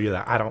in love. You're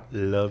like, I don't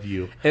love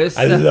you. It was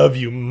I so- love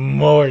you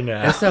more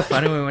now. It's so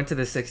funny when we went to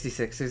the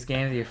 66ers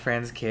game with your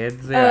friends'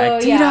 kids. Oh, They're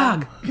like,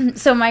 yeah. T-Dog.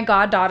 So my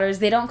goddaughters,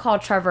 they don't call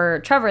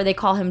Trevor, they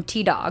call him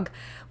T-Dog.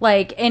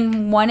 Like,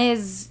 and one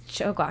is,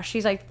 oh gosh,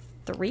 she's like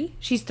 3.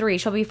 She's 3.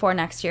 She'll be 4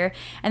 next year.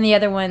 And the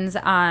other one's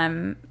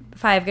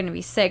 5, gonna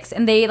be 6.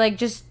 And they like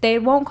they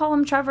won't call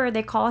him Trevor.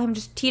 They call him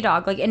just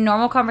T-Dog. Like in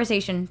normal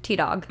conversation,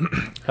 T-Dog.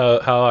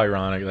 How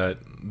ironic that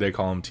they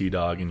call him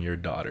T-Dog and your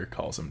daughter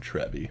calls him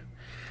Trevi.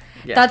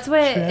 Yeah. That's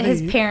what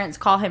his parents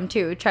call him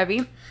too,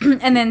 Trevi.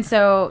 And then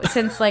so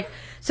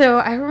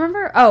I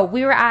remember,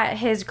 we were at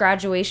his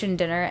graduation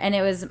dinner and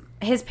it was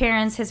his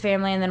parents, his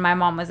family, and then my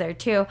mom was there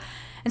too.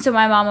 And so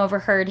my mom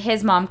overheard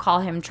his mom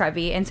call him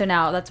Trevi. And so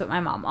now that's what my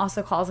mom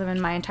also calls him,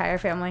 and my entire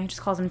family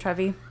just calls him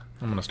Trevi.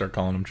 I'm going to start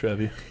calling him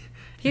Trevi.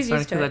 He's It's funny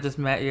used to because I it. just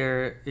met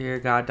your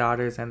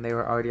goddaughters and they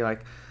were already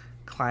like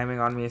climbing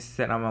on me,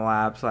 sitting on my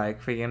laps,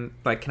 like freaking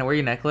like, can I wear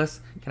your necklace?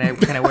 Can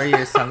I wear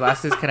your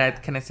sunglasses? Can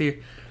I see?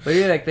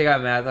 Literally, like they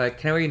got mad. They're like,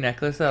 can I wear your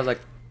necklace? I was like,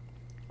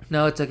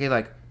 no, it's okay.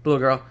 Like, little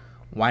girl,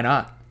 why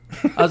not?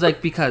 I was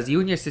like, because you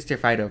and your sister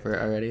fight over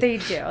it already. They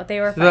do. They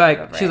were They're like,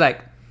 fighting over she's it.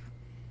 like,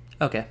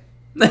 okay.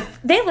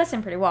 They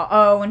listen pretty well.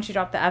 Oh, when she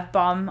dropped the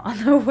F-bomb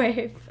on the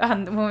way,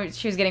 when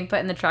she was getting put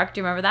in the truck. Do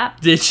you remember that?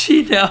 Did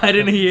she? No, I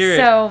didn't hear it.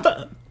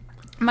 So,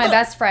 my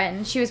best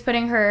friend, she was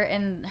putting her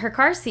in her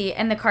car seat,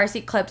 and the car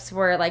seat clips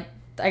were like,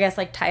 I guess,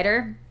 like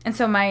tighter. And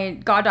so my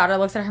goddaughter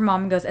looks at her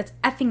mom and goes, "It's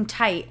effing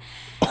tight,"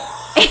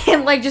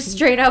 and like just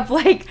straight up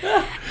like.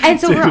 And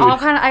so we're all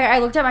kind of. I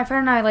looked at my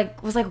friend and I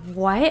like was like,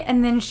 "What?"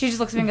 And then she just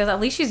looks at me and goes, "At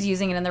least she's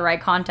using it in the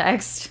right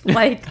context."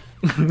 Like.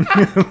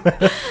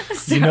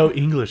 You know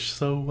English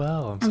so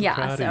well. I'm so Yeah,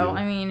 proud so of you.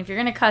 I mean, if you're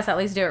gonna cuss, at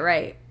least do it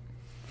right.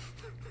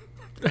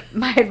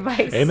 My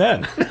advice.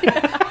 Amen.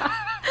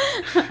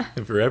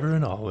 And forever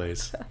and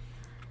always.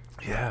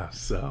 Yeah,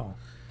 so.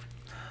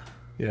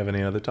 You have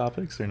any other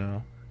topics or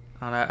no?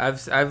 I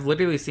don't know. I've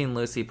literally seen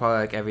Lucy probably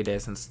like every day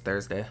since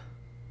Thursday.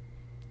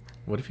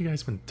 What have you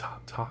guys been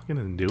talking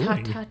and doing?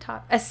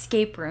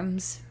 Escape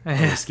rooms.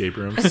 Escape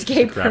rooms?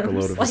 Escape Crap a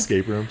rooms, load of like-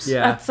 escape rooms?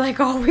 Yeah. That's like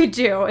all we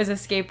do is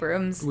escape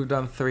rooms. We've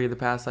done 3 the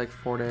past like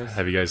 4 days.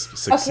 Have you guys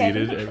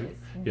succeeded? Okay.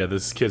 Yeah,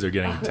 these kids are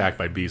getting attacked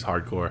by bees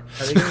hardcore.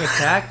 Are they getting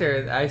attacked,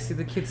 or I see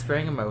the kid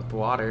spraying them with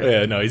water?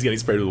 Yeah, no, he's getting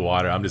sprayed with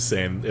water. I'm just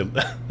saying,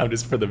 I'm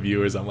just for the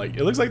viewers, I'm like,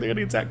 it looks like they're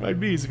getting attacked by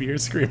bees if you hear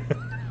screaming.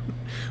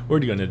 We're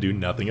going to do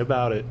nothing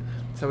about it.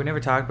 So we never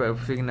talked about,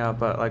 speaking of,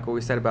 but like what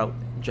we said about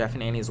Jeff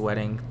and Annie's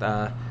wedding.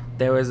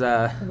 There was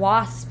a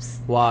Wasps.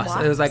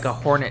 wasp. It was like a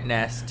hornet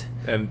nest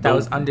And that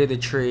was under the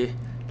tree.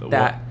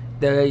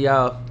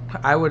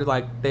 I would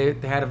like they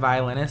had a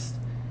violinist,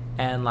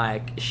 and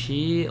like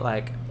she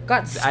like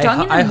Got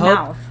stung in the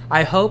mouth.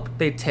 I hope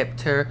they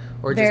tipped her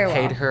or Very just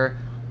paid well. her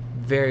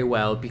very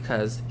well,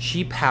 because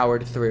she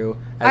powered through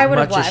I as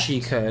would've much as left. she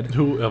could.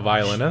 Who, a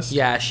violinist?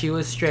 Yeah, she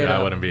was straight Yeah, I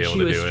up. wouldn't be able she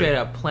to was do it. straight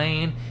up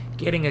playing,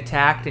 getting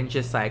attacked, and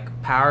just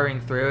like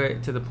powering through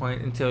it to the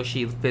point until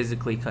she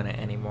physically couldn't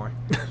anymore.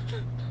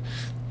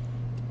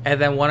 And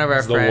then one of our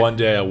It's the friends, one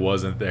day I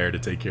wasn't there to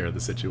take care of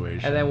the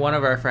situation. and then one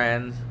of our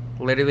friends,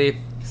 literally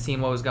seen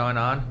what was going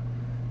on.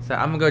 So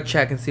I'm gonna go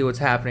check and see what's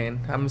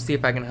happening. I'm gonna see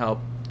if I can help.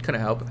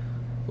 Couldn't help.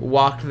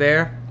 Walked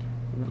there,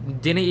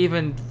 didn't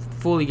even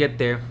fully get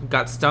there.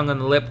 Got stung on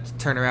the lip.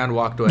 Turned around,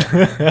 walked away.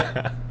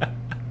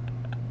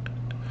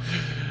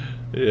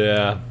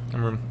 Yeah,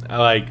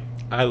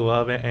 I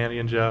love Annie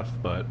and Jeff,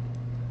 but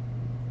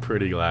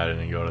pretty glad I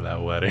didn't go to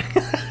that wedding.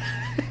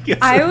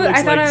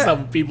 I thought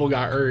some people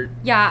got hurt.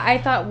 Yeah, I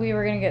thought we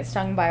were gonna get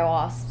stung by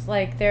wasps.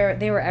 Like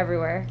they were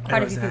everywhere.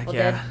 Quite a few people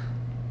did.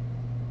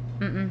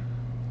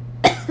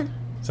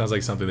 Sounds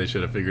like something they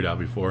should have figured out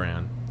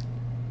beforehand.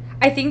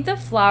 I think the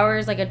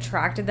flowers like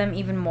attracted them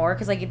even more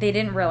because like they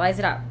didn't realize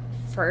it at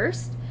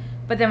first,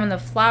 but then when the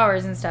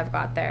flowers and stuff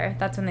got there,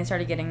 that's when they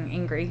started getting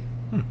angry.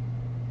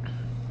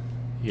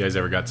 You guys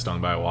ever got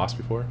stung by a wasp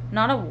before?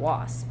 Not a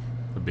wasp.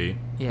 A bee?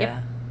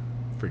 Yeah.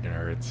 Freaking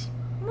hurts.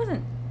 It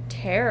wasn't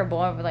terrible.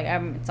 But like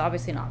it's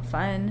obviously not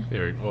fun.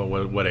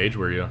 Well, what age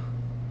were you?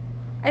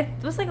 I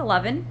was like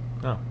 11.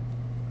 Oh,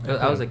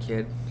 I was a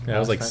kid. yeah, I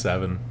was like fine.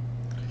 7.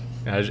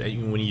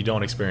 When you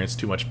don't experience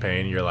too much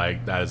pain, you're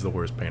like, that is the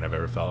worst pain I've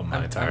ever felt in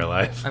my entire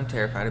life. I'm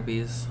terrified of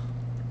bees.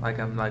 Like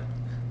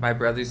my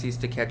brothers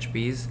used to catch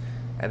bees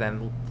and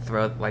then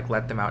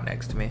let them out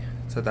next to me.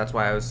 So that's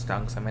why I was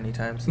stung so many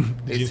times.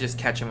 They used to just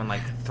catch them and like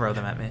throw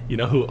them at me. You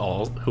know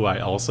who I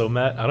also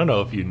met? I don't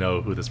know if you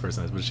know who this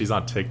person is, but she's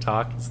on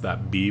TikTok. It's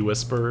that bee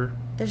whisperer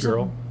There's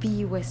girl. a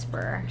bee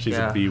whisperer. She's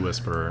Yeah. a bee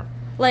whisperer.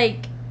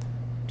 Like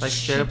Like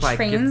she straight up like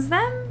trains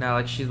them. No,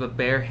 like she's with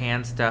bare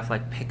hand stuff,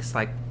 like picks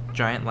like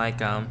giant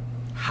like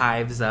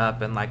hives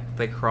up and like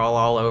they crawl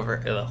all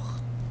over.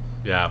 Ugh,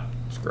 Yeah.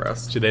 it's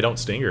gross. They don't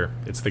sting her.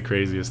 It's the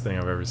craziest thing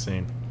I've ever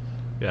seen.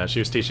 Yeah, she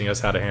was teaching us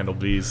how to handle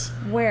bees.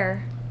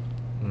 Where?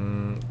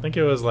 I think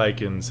it was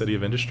like in City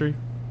of Industry.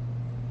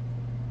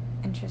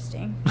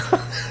 Interesting.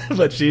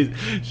 But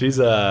she's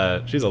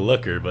a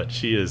looker, but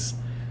she is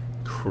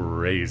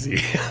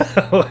crazy.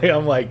 Like,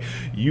 I'm like,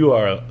 you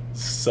are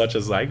such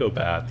a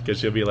psychopath, because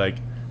she'll be like,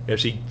 if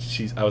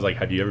she's I was like,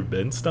 have you ever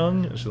been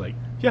stung? And she's like,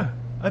 yeah,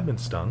 I've been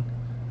stung.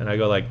 And I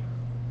go like,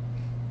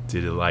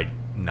 did it like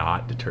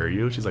not deter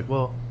you? She's like,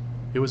 well,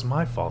 it was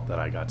my fault that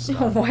I got Oh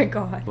stung. my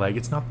god. Like,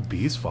 it's not the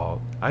bee's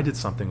fault. I did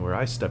something where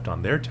I stepped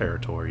on their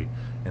territory,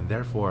 and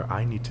therefore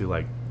I need to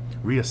like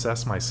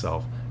reassess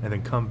myself and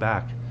then come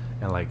back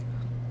and like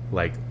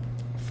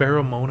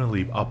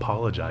pheromonally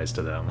apologize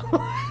to them.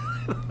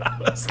 I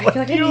was I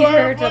feel like I you need are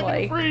her a to, fucking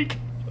like- freak.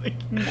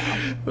 Like, No.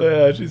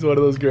 yeah, she's one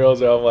of those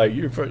girls where I'm like,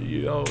 you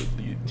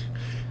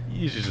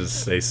should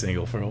just stay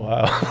single for a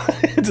while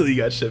until you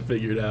got shit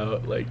figured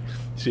out. Like,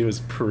 she was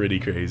pretty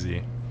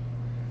crazy.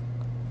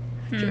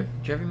 Did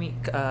you ever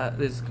meet?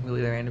 This is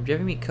completely random. Did you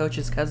ever meet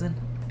Coach's cousin?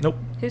 Nope.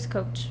 Who's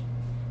coach?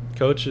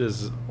 Coach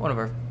is One of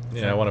our.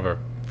 one of our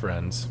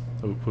friends.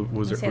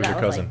 Who's You say your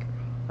that was,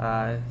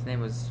 cousin? His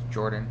name was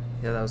Jordan.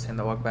 Yeah, that was him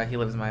that walked by. He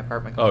lives in my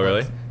apartment. Oh,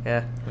 really? complex.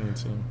 Yeah. I didn't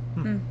see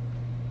him.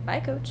 Bye,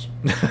 coach.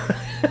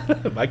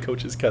 My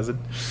coach's cousin.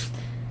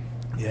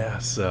 Yeah,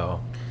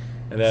 so.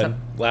 And then,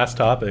 last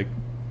topic.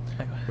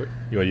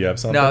 You have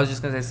something? No, I was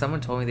just gonna say.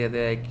 Someone told me the other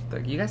day,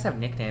 like, you guys have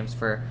nicknames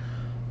for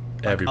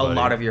Everybody. a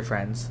lot of your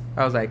friends.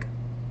 I was like,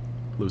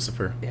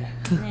 Lucifer. yeah.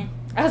 Eh.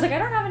 I was like, I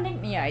don't have a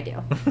nickname. Yeah, I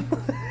do.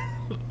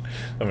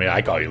 I mean,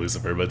 I call you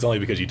Lucifer, but it's only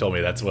because you told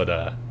me that's what,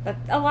 But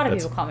a lot of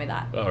That's- people call me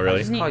that. Oh, really?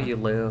 I just call you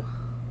Lou.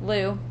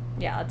 Lou.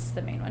 Yeah, that's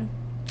the main one.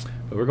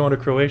 But we're going to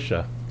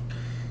Croatia.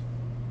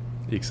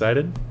 You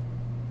excited?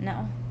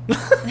 No.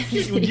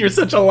 You're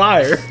such a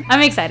liar.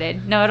 I'm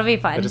excited. No, it'll be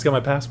fun. I just got my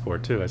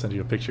passport, too. I sent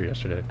you a picture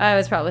yesterday. I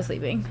was probably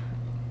sleeping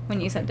when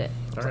you sent it.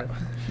 All right.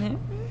 Yeah.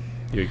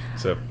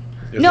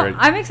 No,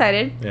 I'm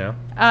excited. Yeah.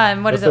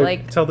 What is it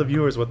like? Tell the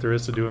viewers what there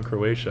is to do in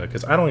Croatia,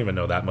 because I don't even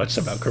know that much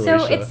about Croatia.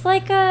 So it's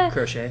like a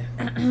Crochet.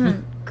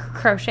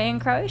 crochet in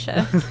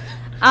Croatia.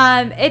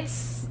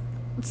 It's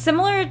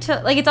similar to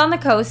like it's on the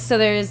coast, so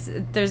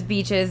there's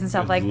beaches and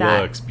stuff like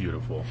that. Looks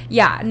beautiful.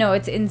 Yeah, no,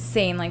 it's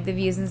insane, like the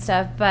views and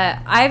stuff. But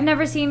I've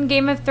never seen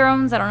Game of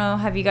Thrones. I don't know.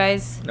 Have you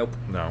guys? Nope.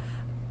 No.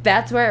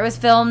 That's where it was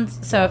filmed.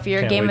 So if you're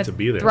a Can't Game wait of to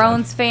be there,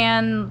 Thrones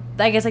fan,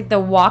 I guess like the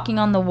walking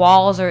on the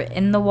walls or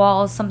in the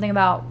walls, something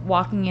about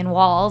walking in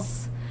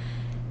walls.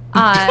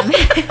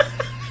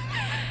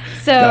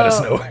 So Got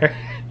us nowhere.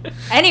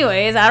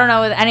 anyways, I don't know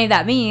what any of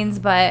that means,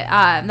 but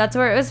that's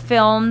where it was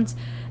filmed.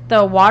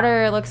 The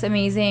water looks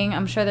amazing.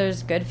 I'm sure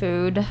there's good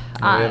food. We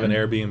have an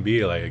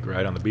Airbnb like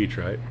right on the beach,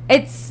 right?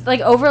 It's like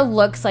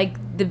overlooks like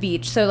the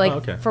beach, so like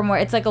okay. from where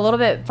it's like a little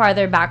bit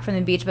farther back from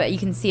the beach, but you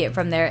can see it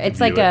from there. It's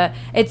View like it.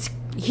 it's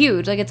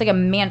huge, like it's like a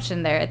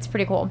mansion there. It's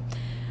pretty cool.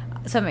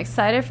 So I'm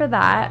excited for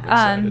that.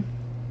 I'm excited.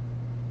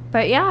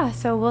 But yeah,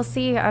 so we'll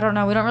see. I don't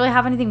know. We don't really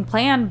have anything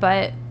planned,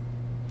 but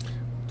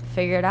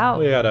figure it out.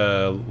 We had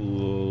Like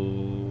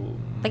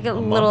a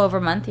month. little over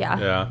a month, yeah.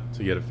 Yeah,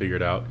 to get it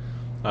figured out.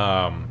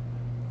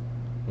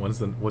 What's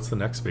the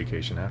next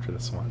vacation after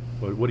this one?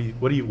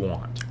 What do you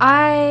want?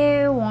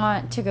 I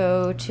want to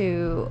go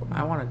to.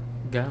 I want to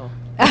go.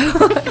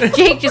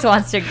 Jake just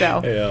wants to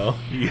go. Yeah,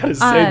 you gotta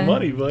save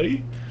money,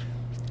 buddy.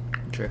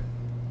 True.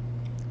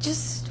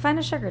 Just find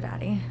a sugar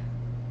daddy.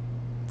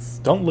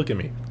 Don't look at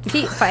me.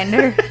 Feet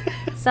finder.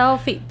 Sell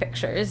feet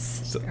pictures.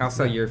 So,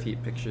 Also, your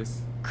feet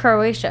pictures.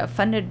 Croatia,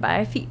 funded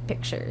by Feet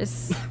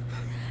Pictures.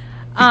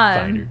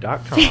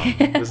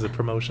 Feetfinder.com. This is a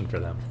promotion for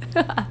them.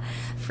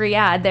 Free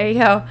ad. There you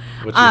go.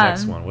 What's your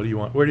next one? What do you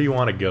want? Where do you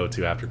want to go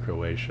to after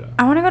Croatia?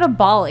 I want to go to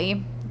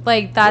Bali.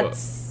 Like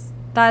that's.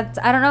 I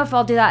don't know if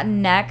I'll do that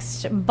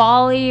next.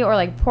 Bali or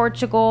like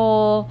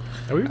Portugal.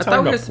 Oh, we were I talking thought we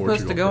about were supposed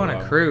to Portugal go for on a a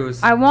while.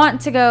 cruise. I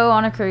want to go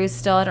on a cruise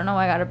still. I don't know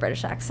why I got a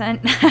British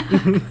accent.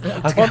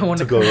 I want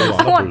to go on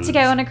I a want cruise. to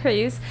go on a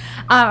cruise.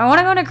 I want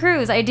to go on a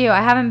cruise. I do.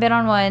 I haven't been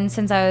on one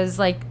since I was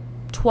like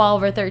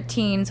 12 or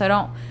 13, so I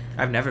don't.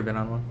 I've never been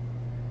on one.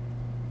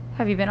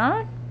 Have you been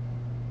on one?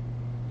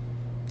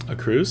 A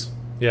cruise?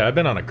 Yeah, I've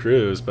been on a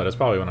cruise, but it's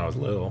probably when I was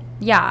little.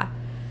 Yeah.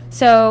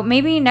 So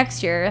maybe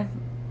next year.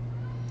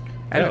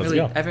 I Yeah, haven't let's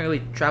really, go. I haven't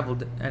really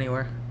traveled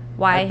anywhere.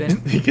 Why? I've been,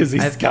 Because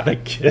he's I've- got a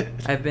kid.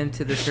 I've been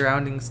to the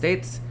surrounding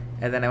states,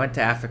 and then I went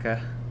to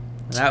Africa.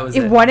 And that was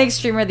it. One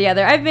extreme or the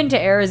other. I've been to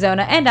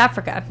Arizona and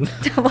Africa.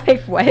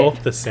 Like what?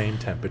 Both the same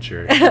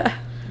temperature.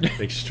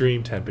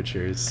 Extreme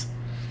temperatures.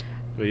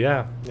 But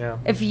yeah.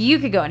 If you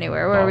could go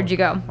anywhere, where Oh. would you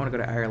go? I want to go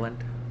to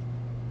Ireland.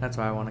 That's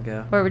where I want to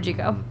go. Where would you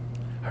go?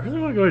 I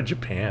really want to go to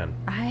Japan.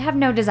 I have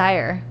no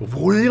desire.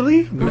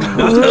 Really? Really?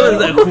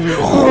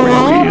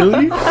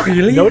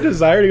 No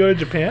desire to go to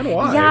Japan?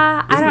 Why?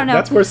 Yeah, I don't know.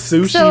 That's where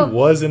sushi So-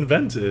 was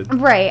invented.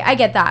 Right, I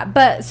get that.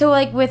 But so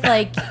like with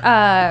like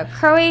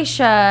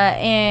Croatia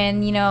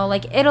and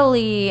like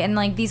Italy and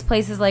like these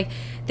places, like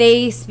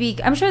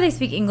I'm sure they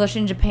speak English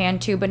in Japan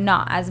too, but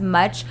not as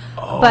much.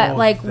 But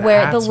like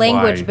where the that's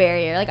language why.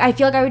 barrier, like I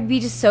feel like I would be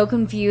just so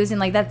confused and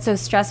like that's so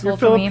stressful You're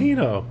for me.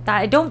 Filipino. That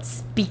I don't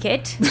speak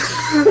it.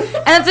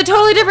 And it's a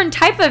totally different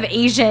type of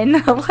Asian.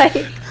 Like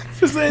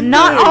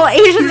not all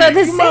Asians are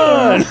the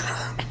Come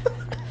same.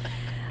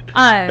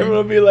 on. Everyone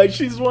will be like,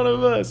 she's one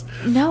of us.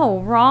 No,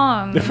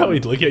 wrong. They'll probably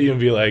look at you and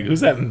be like,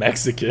 who's that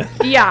Mexican?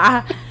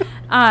 Yeah.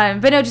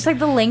 But no, just like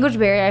the language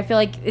barrier, I feel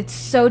like it's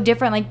so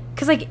different. Like,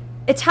 because like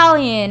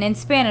Italian and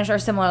Spanish are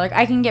similar. Like,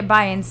 I can get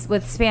by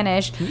with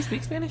Spanish. Can you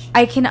speak Spanish?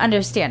 I can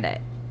understand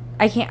it.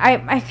 I can't.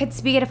 I could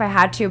speak it if I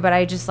had to, but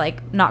I just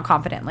like not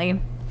confidently.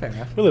 Fair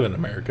enough. We live in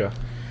America.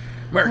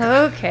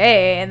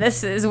 Okay, and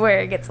this is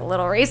where it gets a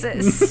little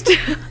racist.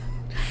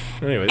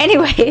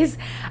 Anyways.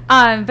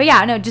 But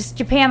yeah, no, just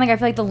Japan. Like, I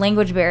feel like the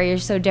language barrier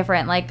is so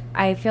different. Like,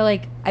 I feel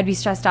like I'd be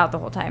stressed out the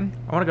whole time.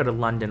 I want to go to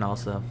London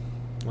also.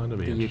 London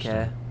would be The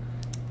interesting. UK.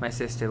 My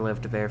sister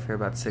lived there for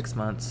about 6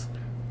 months.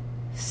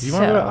 Do you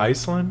want to go to So-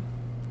 Iceland?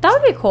 That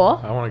would be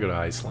cool. I want to go to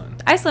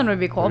Iceland. Iceland would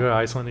be Can cool. we go to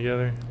Iceland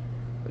together?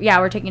 Yeah,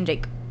 we're taking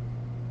Jake.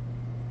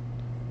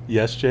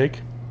 Yes,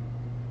 Jake?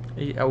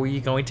 Are we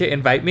going to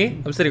invite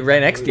me? I'm sitting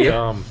right next to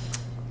you.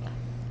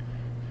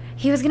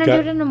 He was gonna Got- do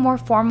it in a more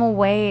formal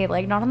way,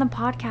 like not on the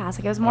podcast.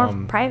 Like it was more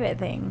private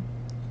thing.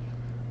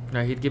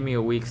 No, he'd give me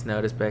a week's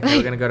notice back.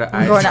 We're gonna go to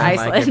I'm Iceland. going to Like,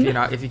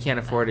 Iceland. if you can't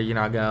afford it, you're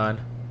not going.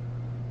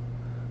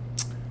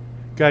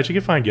 Guys, you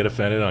can find Get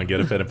Offended on Get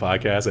Offended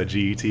Podcast at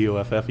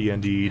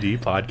GETOFFENDED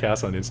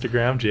Podcast on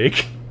Instagram.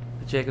 Jake?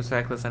 Jacob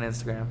Sackless on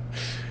Instagram.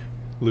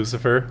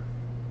 Lucifer?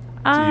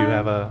 Do you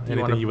have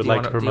anything you would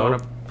like to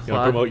promote? You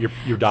want to promote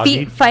your doggy?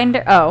 Feet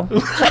finder. Oh,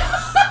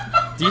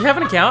 Do you have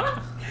an account?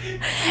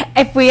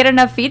 if we get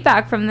enough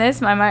feedback from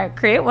this, I might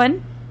create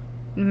one.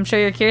 I'm sure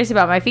you're curious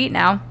about my feet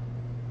now.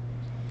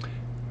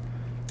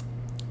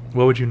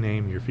 What would you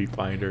name your feet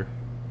finder?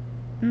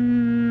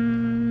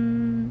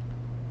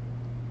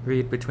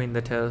 Read between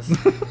the toes.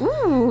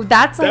 Ooh,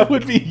 that's like That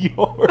would be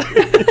yours.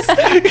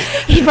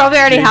 he probably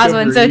already has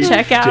one. So Reed.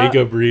 check out.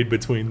 Jacob Reed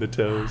between the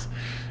toes.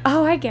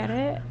 Oh, I get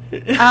it.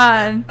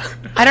 I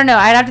don't know.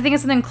 I'd have to think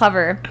of something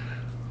clever.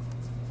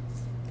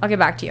 I'll get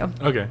back to you.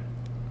 Okay.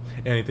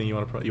 Anything you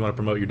want to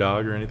promote your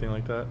dog or anything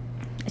like that?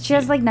 She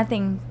has like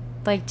nothing.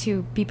 like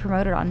to be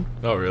promoted on.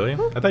 Oh, really?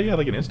 I thought you had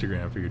like an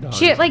Instagram for your dog.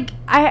 She like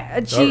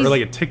she's or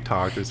like a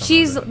TikTok or something.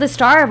 she's like that. the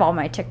star of all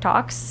my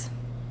TikToks.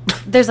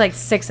 There's like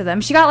 6 of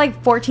them. She got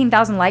like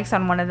 14,000 likes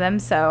on one of them,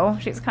 so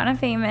she's kind of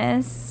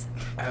famous.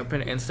 I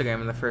opened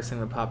Instagram and the first thing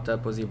that popped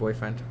up was your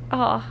boyfriend.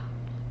 Oh,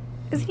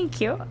 isn't he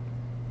cute?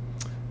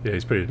 Yeah,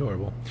 he's pretty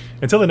adorable.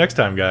 Until the next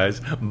time, guys.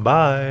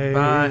 Bye.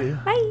 Bye.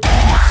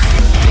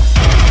 Bye.